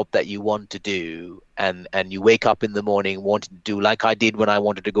doing a job that you want to do and you wake up in the morning wanting to do, like I did when I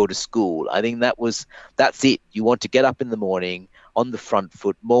wanted to go to school. I think that's it. You want to get up in the morning on the front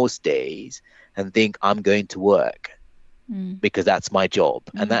foot most days and think, I'm going to work because that's my job.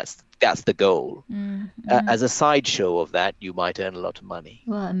 And that's the goal. As a sideshow of that, you might earn a lot of money.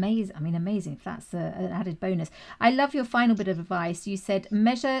 Well, amazing. I mean, amazing. That's an added bonus. I love your final bit of advice. You said,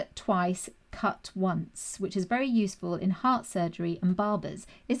 measure twice, cut once, which is very useful in heart surgery and barbers.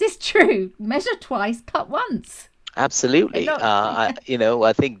 Is this true? Measure twice, cut once. Absolutely. I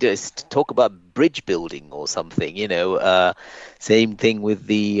think just talk about bridge building or something, same thing with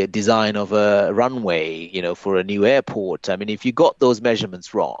the design of a runway, for a new airport. I mean, if you got those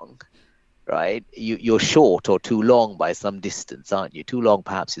measurements wrong, right, you're short or too long by some distance, aren't you? Too long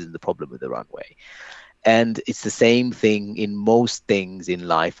perhaps isn't the problem with the runway. And it's the same thing in most things in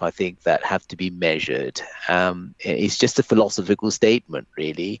life, I think, that have to be measured. It's just a philosophical statement,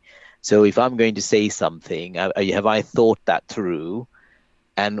 really. So if I'm going to say something, have I thought that through?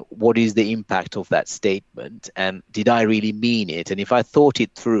 And what is the impact of that statement? And did I really mean it? And if I thought it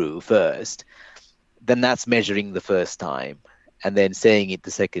through first, then that's measuring the first time and then saying it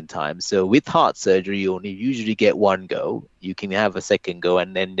the second time. So with heart surgery, you only usually get one go. You can have a second go,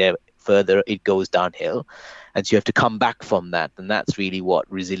 and then further it goes downhill. And so you have to come back from that. And that's really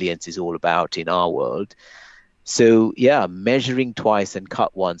what resilience is all about in our world. So yeah, measuring twice and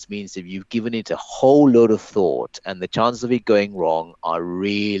cut once means that you've given it a whole load of thought, and the chances of it going wrong are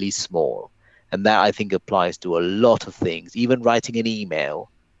really small. And that, I think, applies to a lot of things. Even writing an email,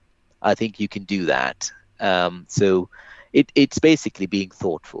 I think you can do that. So it's basically being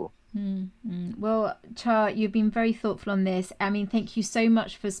thoughtful. Well, Char, you've been very thoughtful on this. I mean, thank you so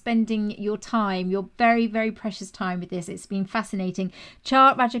much for spending your time, your very, very precious time with this. It's been fascinating.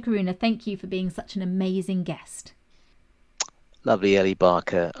 Char Rajakaruna, thank you for being such an amazing guest. Lovely, Ellie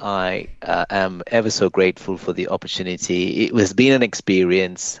Barker. I am ever so grateful for the opportunity. It has been an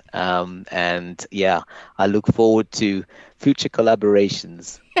experience. And yeah, I look forward to future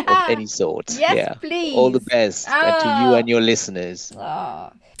collaborations of any sort. Yes, please. All the best to you and your listeners.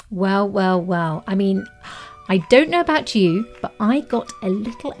 Well. I mean, I don't know about you, but I got a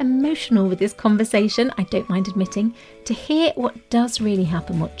little emotional with this conversation, I don't mind admitting, to hear what does really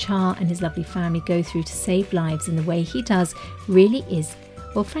happen, what Char and his lovely family go through to save lives in the way he does really is,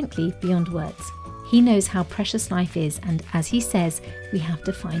 well, frankly, beyond words. He knows how precious life is, and as he says, we have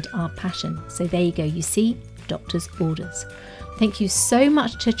to find our passion. So there you go, you see, doctor's orders. Thank you so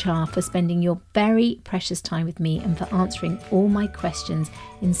much to Char for spending your very precious time with me and for answering all my questions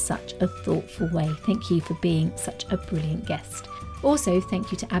in such a thoughtful way. Thank you for being such a brilliant guest. Also,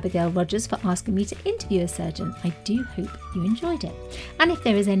 thank you to Abigail Rogers for asking me to interview a surgeon. I do hope you enjoyed it. And if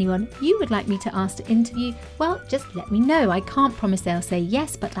there is anyone you would like me to ask to interview, well, just let me know. I can't promise they'll say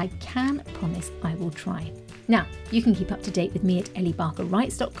yes, but I can promise I will try. Now, you can keep up to date with me at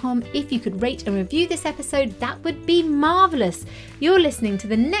elliebarkerwrites.com. If you could rate and review this episode, that would be marvellous. You're listening to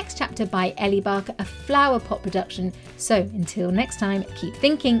the next chapter by Ellie Barker, a Flower Pot production. So until next time, keep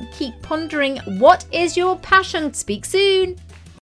thinking, keep pondering. What is your passion? Speak soon.